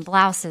dresses and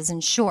blouses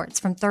and shorts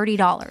from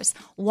 $30,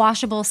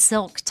 washable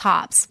silk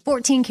tops,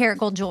 14-karat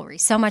gold jewelry,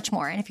 so much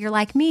more. And if you're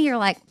like me, you're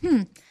like,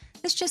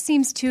 this just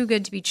seems too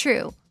good to be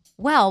true.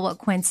 Well, what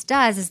Quince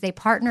does is they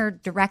partner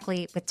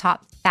directly with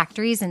top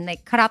factories and they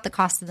cut out the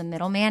cost of the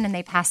middleman and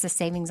they pass the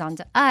savings on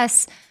to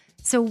us.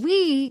 So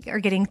we are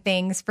getting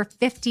things for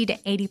 50 to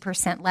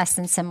 80% less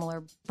than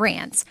similar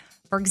brands.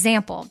 For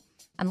example,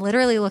 I'm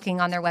literally looking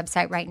on their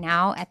website right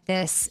now at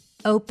this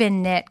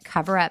open knit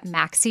cover-up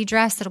maxi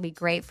dress that'll be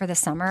great for the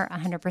summer,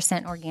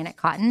 100% organic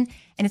cotton,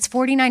 and it's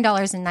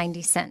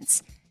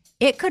 $49.90.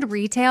 It could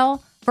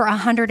retail for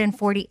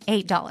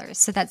 $148,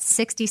 so that's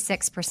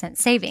 66%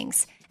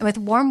 savings. And with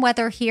warm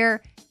weather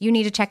here, you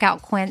need to check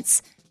out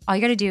Quince. All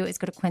you got to do is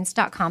go to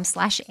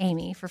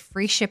quince.com/Amy for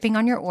free shipping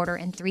on your order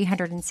and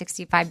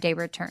 365-day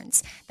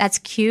returns. That's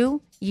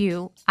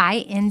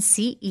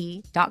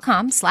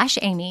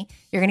QUINCE.com/Amy.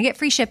 You're going to get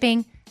free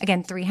shipping.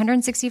 Again,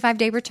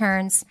 365-day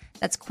returns.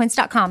 That's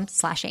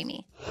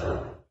quince.com/Amy.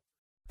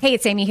 Hey,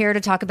 it's Amy here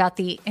to talk about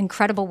the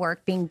incredible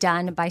work being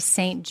done by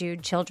St.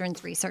 Jude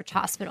Children's Research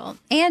Hospital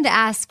and to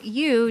ask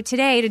you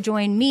today to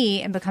join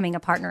me in becoming a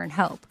partner in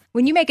hope.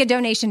 When you make a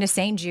donation to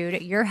St.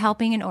 Jude, you're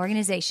helping an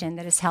organization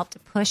that has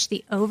helped push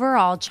the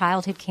overall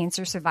childhood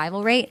cancer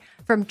survival rate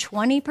from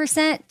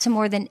 20% to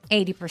more than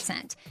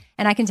 80%.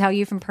 And I can tell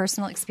you from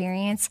personal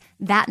experience,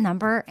 that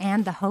number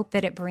and the hope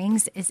that it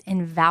brings is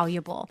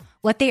invaluable.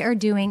 What they are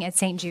doing at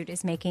St. Jude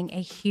is making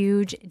a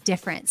huge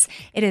difference.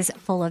 It is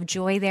full of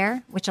joy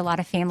there, which a lot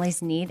of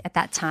families need at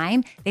that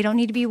time. They don't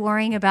need to be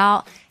worrying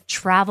about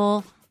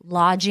travel,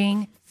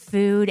 lodging,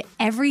 food.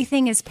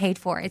 Everything is paid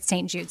for at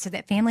St. Jude so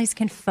that families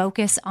can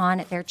focus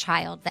on their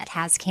child that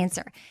has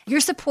cancer. Your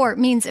support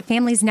means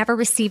families never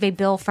receive a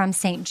bill from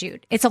St.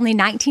 Jude. It's only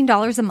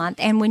 $19 a month,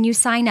 and when you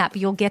sign up,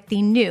 you'll get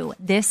the new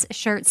This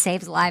Shirt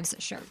Saves Lives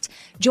shirt.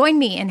 Join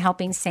me in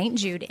helping St.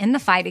 Jude in the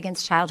fight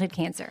against childhood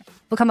cancer.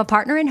 Become a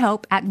partner in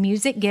hope at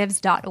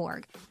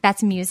musicgives.org.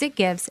 That's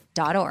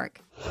musicgives.org.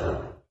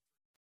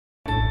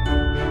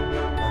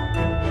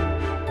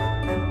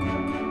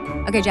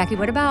 Okay, Jackie,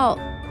 what about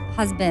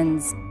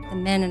husbands, the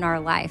men in our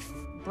life,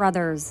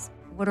 brothers?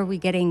 What are we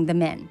getting the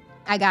men?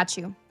 I got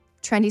you.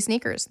 Trendy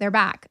sneakers. They're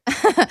back.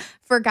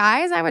 For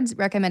guys, I would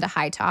recommend a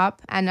high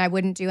top, and I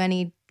wouldn't do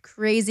any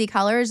crazy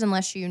colors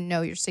unless you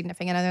know your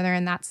significant other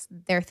and that's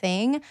their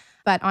thing.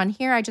 But on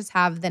here, I just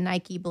have the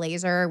Nike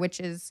Blazer, which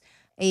is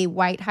a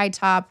white high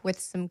top with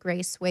some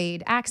gray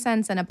suede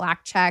accents and a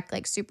black check,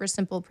 like super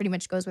simple, pretty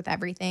much goes with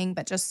everything,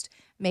 but just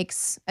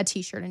makes a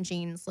t-shirt and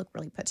jeans look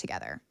really put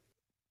together.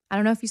 I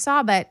don't know if you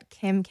saw, but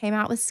Kim came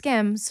out with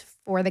Skims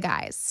for the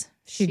guys.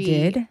 She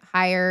did?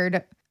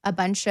 Hired a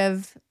bunch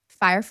of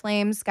Fire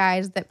Flames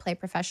guys that play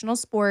professional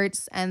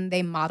sports, and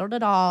they modeled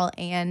it all.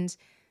 And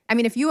I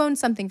mean, if you own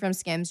something from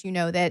Skims, you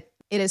know that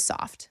it is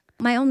soft.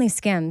 My only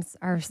Skims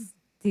are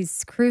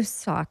these crew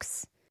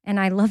socks, and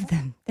I love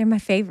them. They're my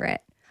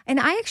favorite. And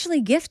I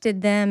actually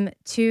gifted them I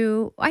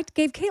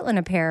gave Caitlin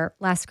a pair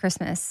last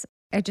Christmas.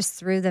 I just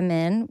threw them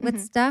in with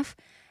stuff.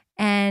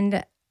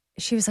 And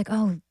she was like,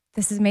 oh,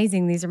 this is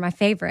amazing. These are my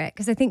favorite.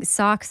 Because I think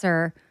socks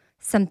are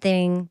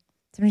something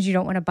sometimes you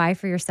don't want to buy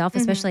for yourself,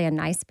 especially a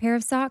nice pair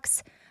of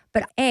socks.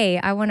 But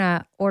I want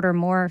to order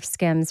more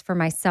Skims for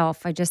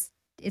myself.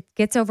 It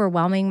gets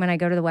overwhelming when I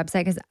go to the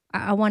website because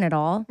I want it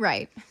all.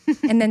 Right.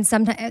 And then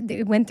sometimes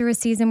it went through a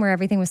season where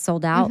everything was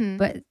sold out.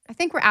 But I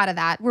think we're out of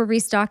that. We're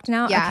restocked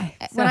now? Yeah.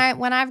 Okay, so,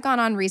 When I've gone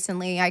on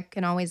recently, I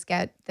can always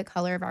get the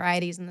color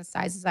varieties and the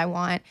sizes I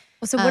want.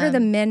 so what are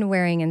the men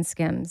wearing in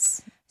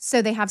Skims?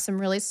 So they have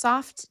some really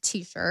soft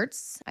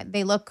t-shirts.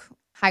 They look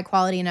high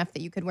quality enough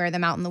that you could wear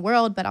them out in the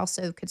world, but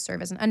also could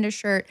serve as an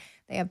undershirt.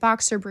 They have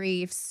boxer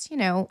briefs,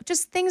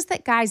 just things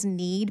that guys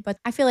need. But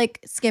I feel like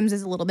Skims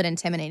is a little bit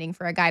intimidating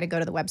for a guy to go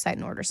to the website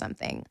and order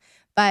something.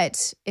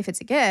 But if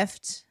it's a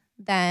gift,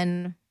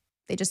 then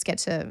they just get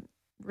to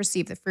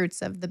receive the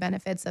fruits of the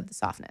benefits of the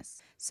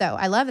softness. So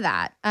I love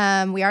that.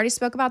 We already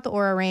spoke about the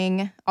Oura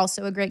Ring,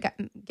 also a great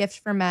gift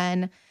for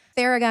men.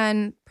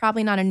 Theragun,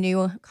 probably not a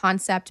new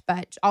concept,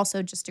 but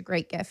also just a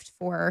great gift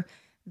for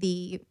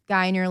the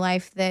guy in your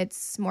life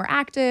that's more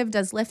active,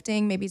 does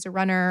lifting, maybe he's a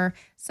runner,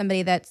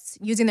 somebody that's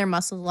using their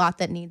muscles a lot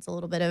that needs a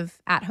little bit of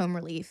at-home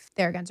relief.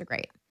 Theraguns are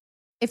great.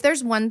 If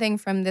there's one thing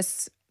from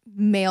this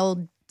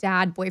male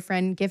dad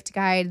boyfriend gift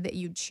guide that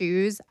you'd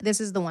choose,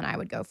 this is the one I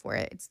would go for.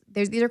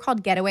 These are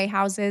called getaway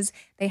houses.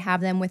 They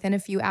have them within a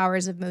few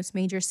hours of most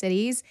major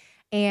cities,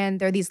 and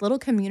they're these little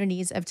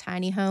communities of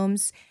tiny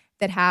homes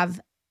that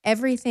have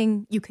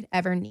everything you could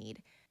ever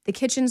need. The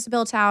kitchen's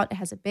built out. It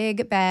has a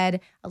big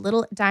bed, a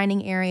little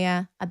dining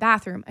area, a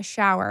bathroom, a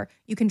shower.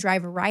 You can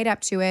drive right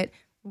up to it,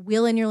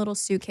 wheel in your little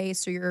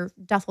suitcase or your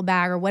duffel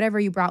bag or whatever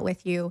you brought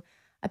with you,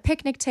 a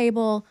picnic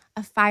table,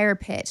 a fire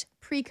pit,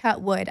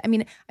 pre-cut wood. I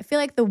mean, I feel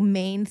like the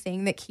main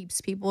thing that keeps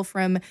people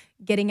from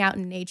getting out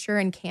in nature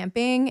and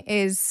camping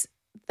is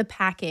the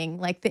packing,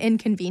 like the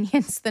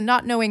inconvenience, the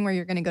not knowing where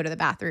you're going to go to the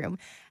bathroom.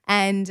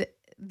 And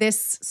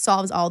this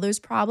solves all those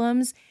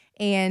problems.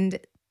 And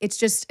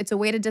it's a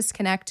way to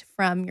disconnect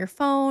from your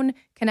phone,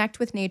 connect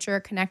with nature,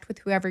 connect with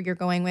whoever you're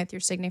going with, your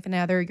significant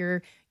other,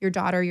 your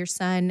daughter, your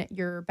son,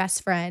 your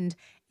best friend.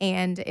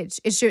 And it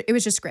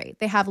was just great.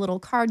 They have little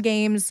card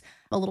games,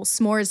 a little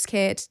s'mores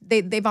kit.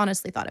 They've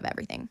honestly thought of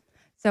everything.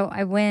 So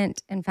I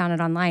went and found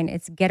it online.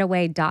 It's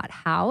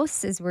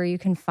getaway.house is where you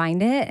can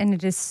find it. And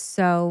it is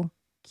so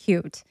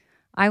cute.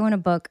 I want to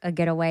book a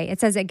getaway. It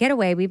says at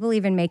Getaway, we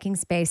believe in making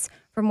space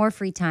for more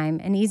free time.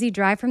 An easy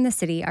drive from the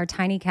city, our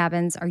tiny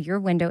cabins are your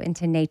window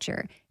into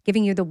nature,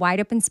 giving you the wide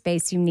open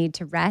space you need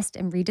to rest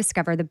and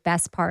rediscover the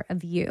best part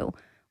of you.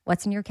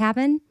 What's in your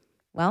cabin?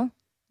 Well,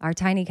 our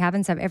tiny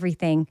cabins have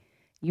everything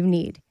you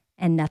need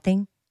and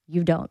nothing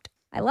you don't.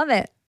 I love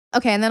it.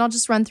 Okay, and then I'll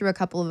just run through a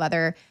couple of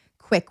other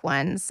quick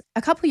ones.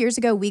 A couple years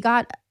ago, we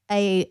got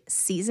a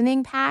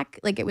seasoning pack.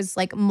 Like it was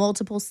like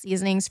multiple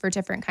seasonings for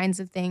different kinds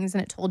of things.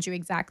 And it told you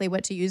exactly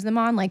what to use them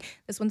on. Like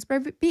this one's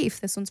for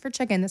beef, this one's for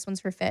chicken, this one's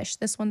for fish,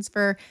 this one's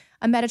for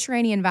a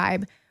Mediterranean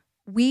vibe.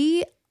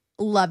 We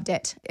loved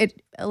it.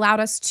 It allowed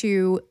us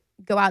to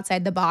go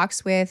outside the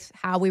box with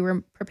how we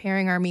were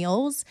preparing our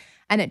meals.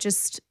 And it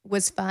just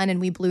was fun and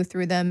we blew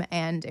through them.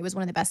 And it was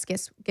one of the best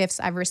gifts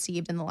I've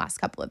received in the last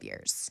couple of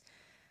years.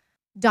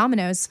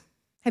 Dominoes.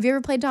 Have you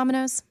ever played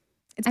dominoes?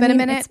 It's been a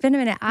minute. It's been a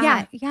minute.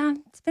 Yeah,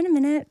 it's been a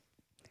minute.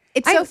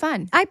 It's so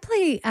fun. I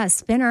play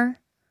spinner,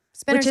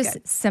 Spinner's which is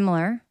good.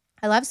 similar.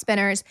 I love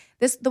spinners.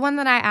 The one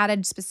that I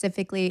added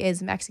specifically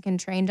is Mexican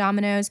train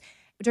dominoes.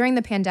 During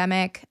the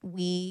pandemic,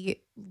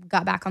 we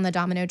got back on the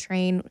domino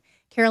train.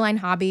 Caroline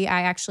Hobby,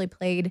 I actually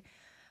played,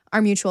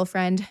 our mutual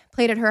friend,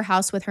 played at her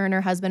house with her and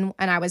her husband,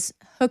 and I was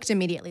hooked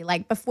immediately.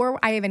 Like before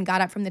I even got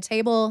up from the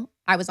table,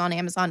 I was on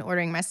Amazon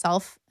ordering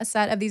myself a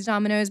set of these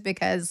dominoes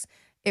because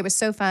it was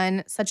so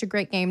fun, such a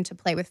great game to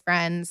play with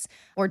friends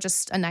or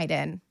just a night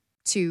in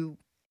to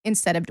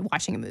instead of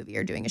watching a movie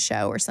or doing a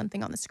show or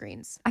something on the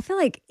screens. I feel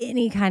like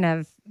any kind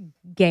of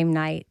game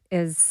night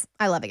is...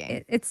 I love a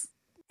game. It's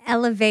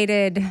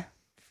elevated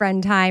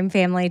friend time,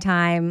 family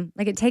time.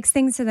 Like it takes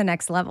things to the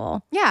next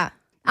level. Yeah.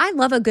 I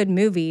love a good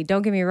movie,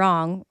 don't get me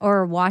wrong,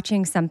 or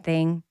watching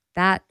something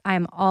that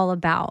I'm all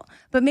about.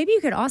 But maybe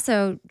you could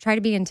also try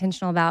to be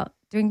intentional about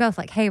doing both.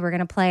 Like, hey, we're going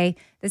to play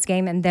this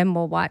game and then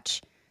we'll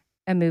watch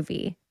a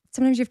movie.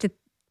 Sometimes you have to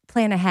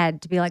plan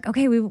ahead to be like,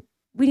 okay, we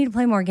need to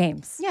play more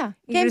games. Yeah.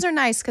 Games are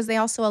nice because they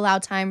also allow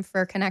time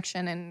for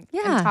connection and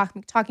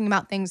talking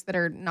about things that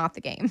are not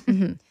the game.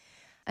 Mm-hmm.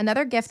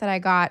 Another gift that I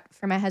got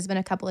for my husband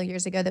a couple of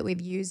years ago that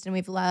we've used and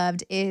we've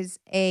loved is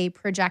a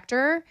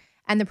projector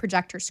and the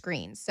projector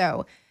screen.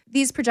 So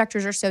these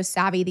projectors are so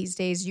savvy these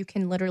days. You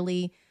can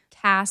literally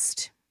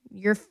cast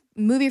your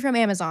movie from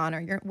Amazon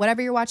or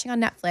whatever you're watching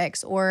on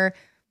Netflix, or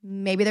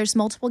maybe there's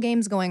multiple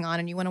games going on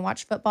and you want to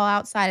watch football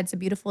outside. It's a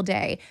beautiful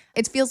day.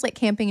 It feels like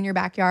camping in your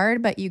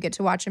backyard, but you get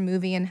to watch a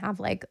movie and have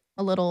like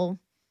a little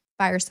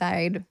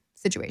fireside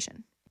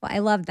situation. Well, I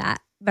love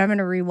that. But I'm going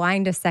to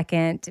rewind a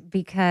second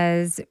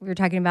because we were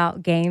talking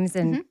about games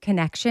and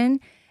connection.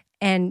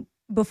 And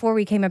before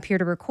we came up here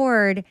to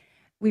record,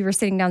 we were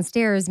sitting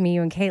downstairs, me,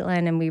 you, and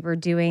Caitlin, and we were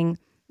doing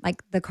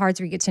like the cards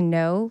where you get to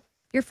know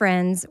your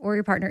friends or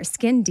your partner.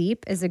 Skin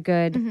Deep is a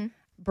good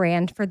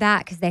brand for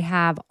that because they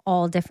have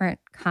all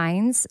different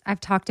kinds. I've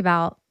talked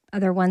about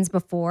other ones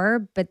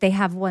before, but they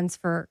have ones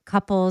for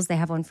couples. They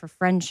have one for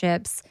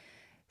friendships.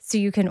 So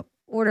you can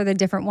order the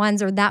different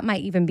ones, or that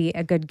might even be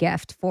a good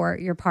gift for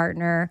your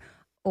partner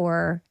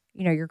or,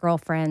 your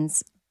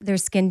girlfriends.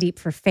 There's Skin Deep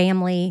for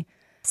family.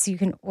 so you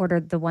can order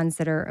the ones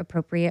that are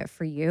appropriate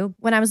for you.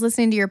 When I was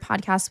listening to your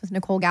podcast with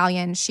Nicole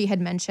Gallion, she had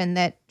mentioned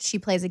that she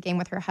plays a game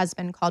with her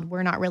husband called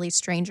We're Not Really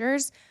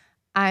Strangers.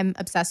 I'm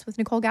obsessed with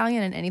Nicole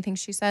Gallion, and anything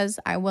she says,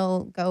 I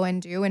will go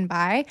and do and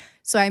buy.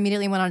 So I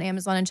immediately went on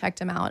Amazon and checked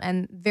them out.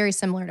 And very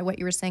similar to what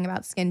you were saying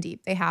about Skin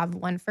Deep, they have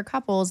one for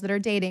couples that are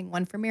dating,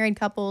 one for married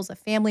couples, a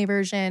family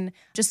version,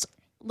 just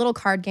little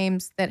card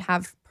games that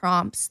have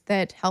prompts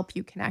that help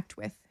you connect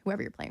with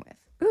whoever you're playing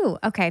with. Ooh,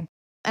 okay.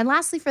 And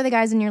lastly, for the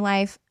guys in your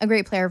life, a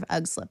great pair of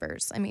UGG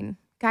slippers. I mean,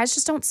 guys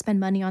just don't spend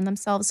money on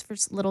themselves for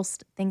little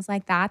things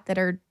like that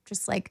are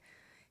just like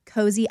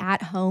cozy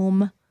at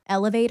home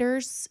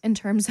elevators in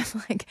terms of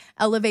like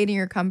elevating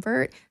your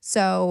comfort.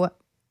 So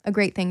a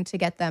great thing to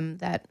get them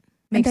that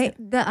makes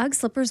the UGG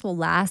slippers will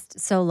last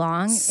so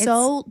long.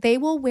 So they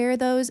will wear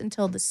those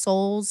until the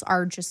soles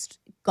are just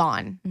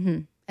gone. Mm-hmm.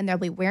 And they'll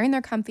be wearing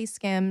their comfy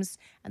Skims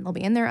and they'll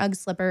be in their UGG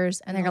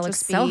slippers and they're they'll gonna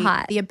just look so be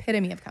hot. The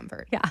epitome of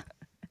comfort. Yeah.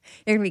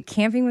 You're going to be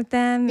camping with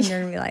them and you're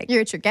going to be like...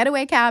 You're at your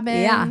getaway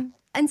cabin. Yeah.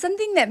 And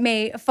something that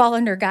may fall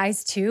under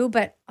guys too,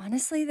 but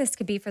honestly, this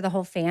could be for the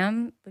whole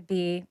fam, would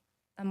be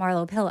a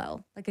Marlowe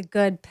pillow, like a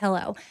good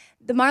pillow.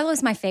 The Marlowe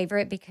is my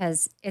favorite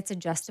because it's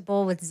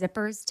adjustable with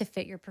zippers to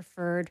fit your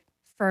preferred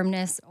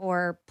firmness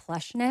or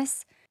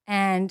plushness.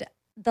 And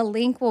the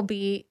link will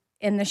be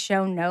in the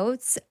show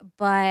notes,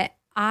 but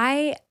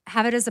I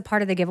have it as a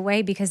part of the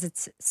giveaway because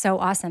it's so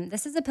awesome.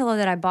 This is a pillow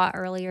that I bought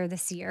earlier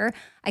this year.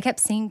 I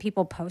kept seeing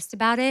people post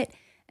about it,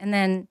 and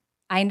then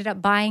I ended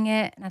up buying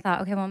it, and I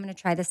thought, okay, well, I'm going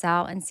to try this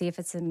out and see if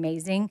it's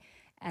amazing,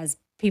 as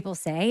people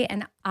say,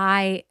 and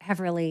I have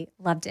really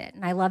loved it.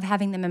 And I love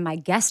having them in my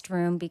guest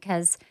room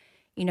because,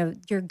 you know,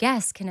 your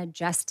guests can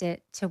adjust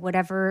it to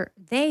whatever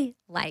they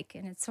like,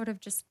 and it's sort of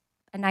just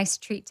a nice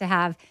treat to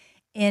have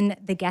in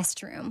the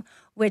guest room,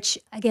 which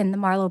again, the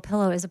Marlowe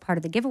pillow is a part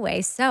of the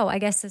giveaway. So I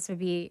guess this would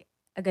be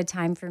a good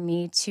time for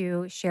me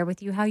to share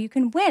with you how you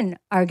can win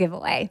our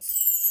giveaway.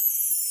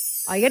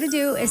 All you got to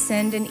do is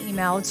send an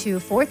email to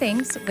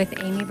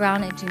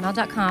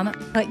 4thingswithamybrown@gmail.com,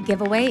 put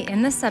giveaway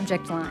in the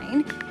subject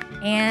line,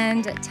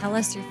 and tell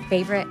us your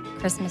favorite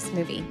Christmas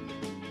movie.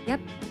 Yep,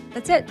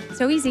 that's it.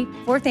 So easy.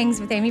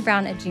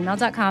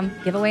 4thingswithamybrown@gmail.com,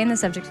 giveaway in the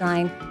subject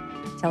line.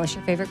 Tell us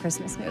your favorite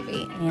Christmas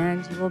movie,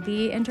 and you will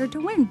be entered to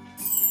win.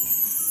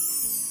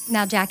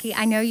 Now, Jackie,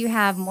 I know you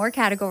have more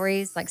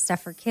categories like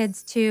stuff for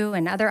kids too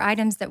and other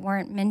items that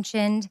weren't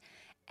mentioned.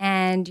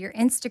 And your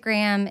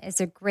Instagram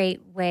is a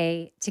great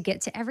way to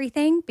get to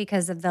everything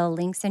because of the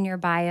links in your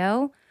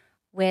bio,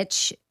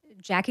 which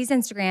Jackie's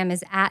Instagram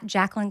is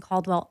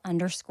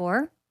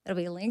 @JacquelineCaldwell_. It'll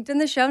be linked in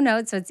the show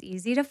notes, so it's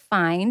easy to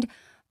find.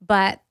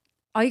 But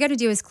all you got to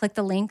do is click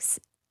the links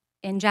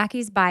in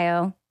Jackie's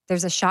bio.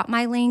 There's a Shop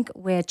My link,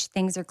 which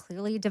things are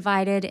clearly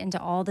divided into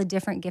all the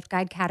different gift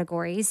guide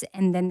categories.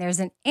 And then there's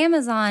an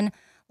Amazon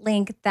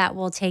link that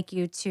will take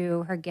you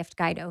to her gift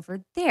guide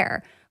over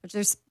there, which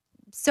there's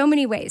so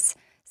many ways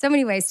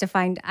to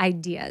find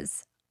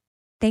ideas.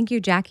 Thank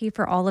you, Jackie,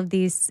 for all of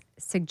these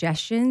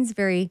suggestions.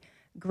 Very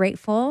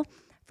grateful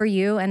for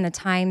you and the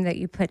time that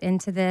you put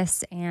into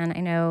this. And I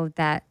know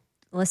that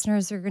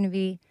listeners are going to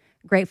be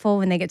grateful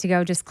when they get to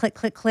go just click,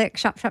 click, click,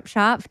 shop, shop,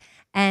 shop.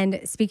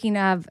 And speaking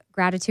of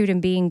gratitude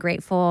and being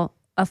grateful,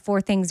 a 4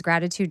 Things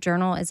gratitude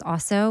journal is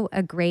also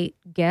a great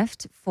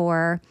gift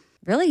for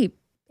really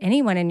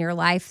anyone in your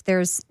life.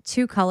 There's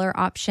 2 color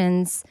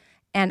options,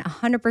 and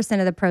 100%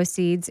 of the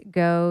proceeds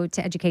go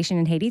to education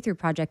in Haiti through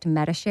Project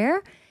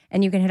MetaShare.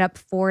 And you can hit up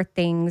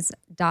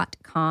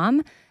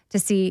 4things.com to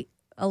see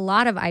a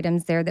lot of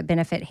items there that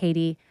benefit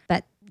Haiti,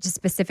 but just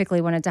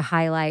specifically wanted to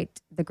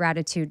highlight the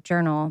gratitude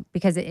journal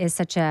because it is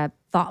such a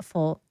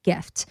thoughtful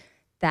gift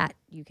that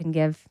you can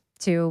give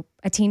to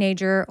a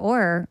teenager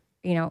or,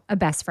 you know, a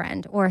best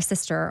friend or a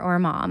sister or a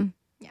mom.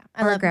 Yeah,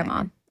 or a grandma.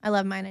 Mine. I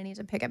love mine. I need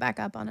to pick it back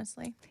up,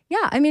 honestly.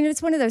 Yeah, I mean,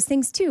 it's one of those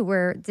things too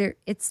where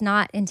it's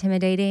not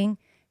intimidating.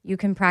 You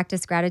can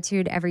practice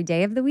gratitude every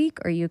day of the week,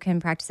 or you can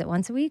practice it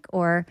once a week,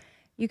 or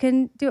you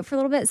can do it for a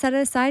little bit, set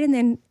it aside, and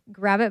then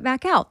grab it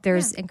back out.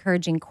 There's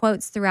encouraging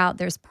quotes throughout.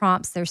 There's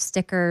prompts. There's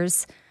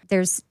stickers.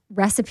 There's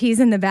recipes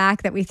in the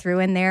back that we threw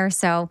in there.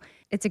 So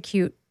it's a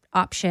cute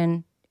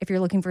option if you're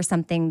looking for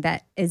something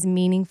that is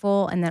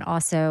meaningful and that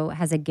also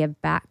has a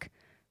give back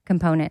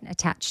component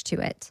attached to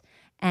it.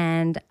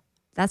 And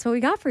that's what we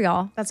got for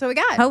y'all. That's what we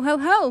got. Ho, ho,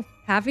 ho.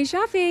 Happy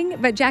shopping.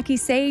 But Jackie,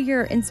 say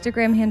your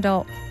Instagram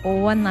handle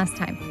one last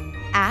time.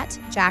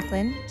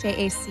 @Jacqueline,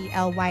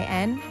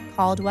 JACLYN,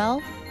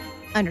 Caldwell_.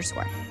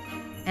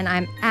 And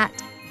I'm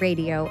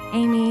 @Radio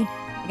Amy.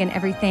 Again,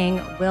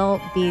 everything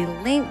will be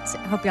linked.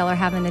 Hope y'all are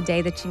having the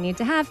day that you need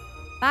to have.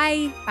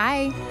 Bye.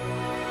 Bye.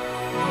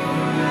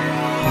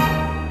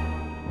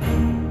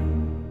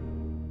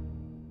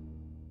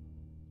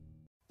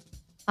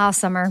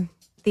 Summer,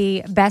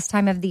 the best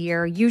time of the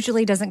year,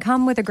 usually doesn't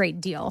come with a great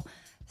deal.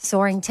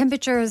 Soaring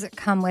temperatures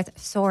come with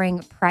soaring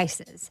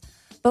prices.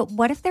 But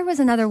what if there was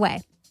another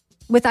way?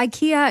 With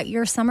IKEA,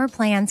 your summer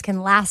plans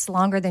can last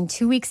longer than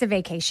 2 weeks of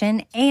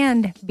vacation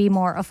and be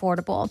more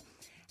affordable.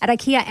 At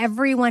IKEA,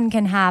 everyone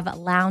can have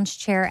lounge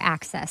chair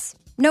access.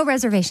 No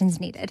reservations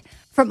needed.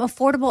 From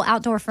affordable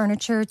outdoor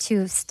furniture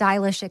to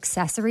stylish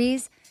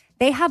accessories,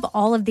 they have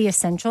all of the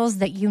essentials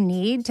that you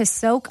need to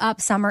soak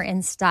up summer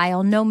in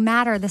style, no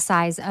matter the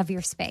size of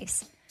your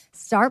space.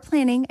 Start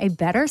planning a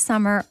better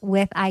summer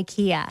with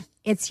IKEA.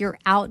 It's your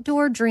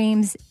outdoor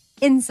dreams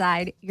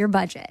inside your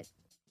budget.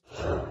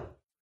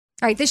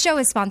 All right, this show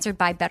is sponsored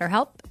by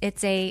BetterHelp.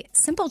 It's a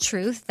simple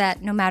truth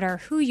that no matter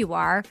who you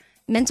are,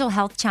 mental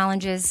health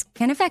challenges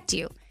can affect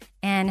you,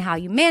 and how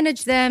you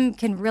manage them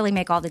can really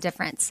make all the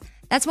difference.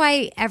 That's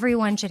why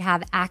everyone should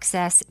have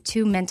access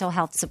to mental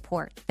health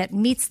support that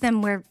meets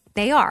them where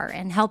they are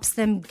and helps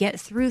them get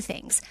through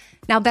things.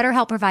 Now,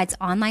 BetterHelp provides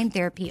online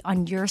therapy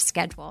on your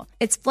schedule.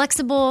 It's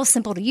flexible,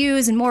 simple to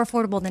use, and more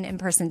affordable than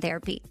in-person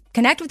therapy.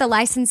 Connect with a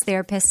licensed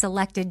therapist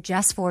selected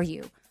just for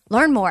you.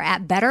 Learn more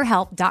at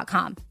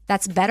BetterHelp.com.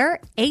 That's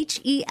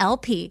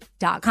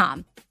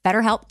BetterHelp.com.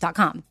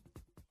 BetterHelp.com.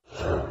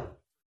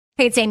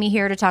 Hey, it's Amy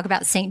here to talk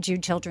about St.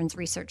 Jude Children's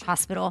Research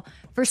Hospital.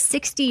 For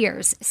 60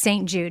 years,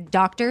 St. Jude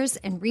doctors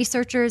and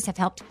researchers have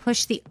helped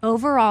push the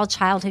overall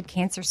childhood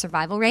cancer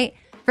survival rate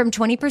from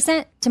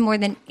 20% to more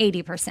than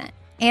 80%.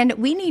 And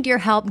we need your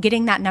help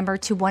getting that number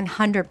to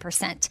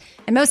 100%.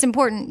 And most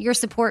important, your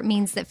support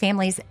means that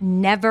families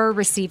never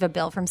receive a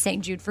bill from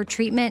St. Jude for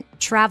treatment,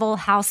 travel,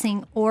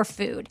 housing, or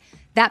food.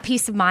 That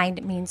peace of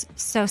mind means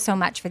so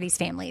much for these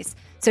families.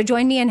 So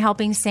join me in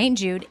helping St.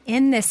 Jude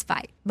in this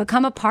fight.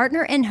 Become a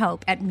partner in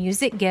hope at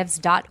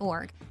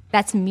musicgives.org.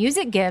 That's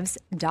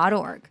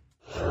musicgives.org.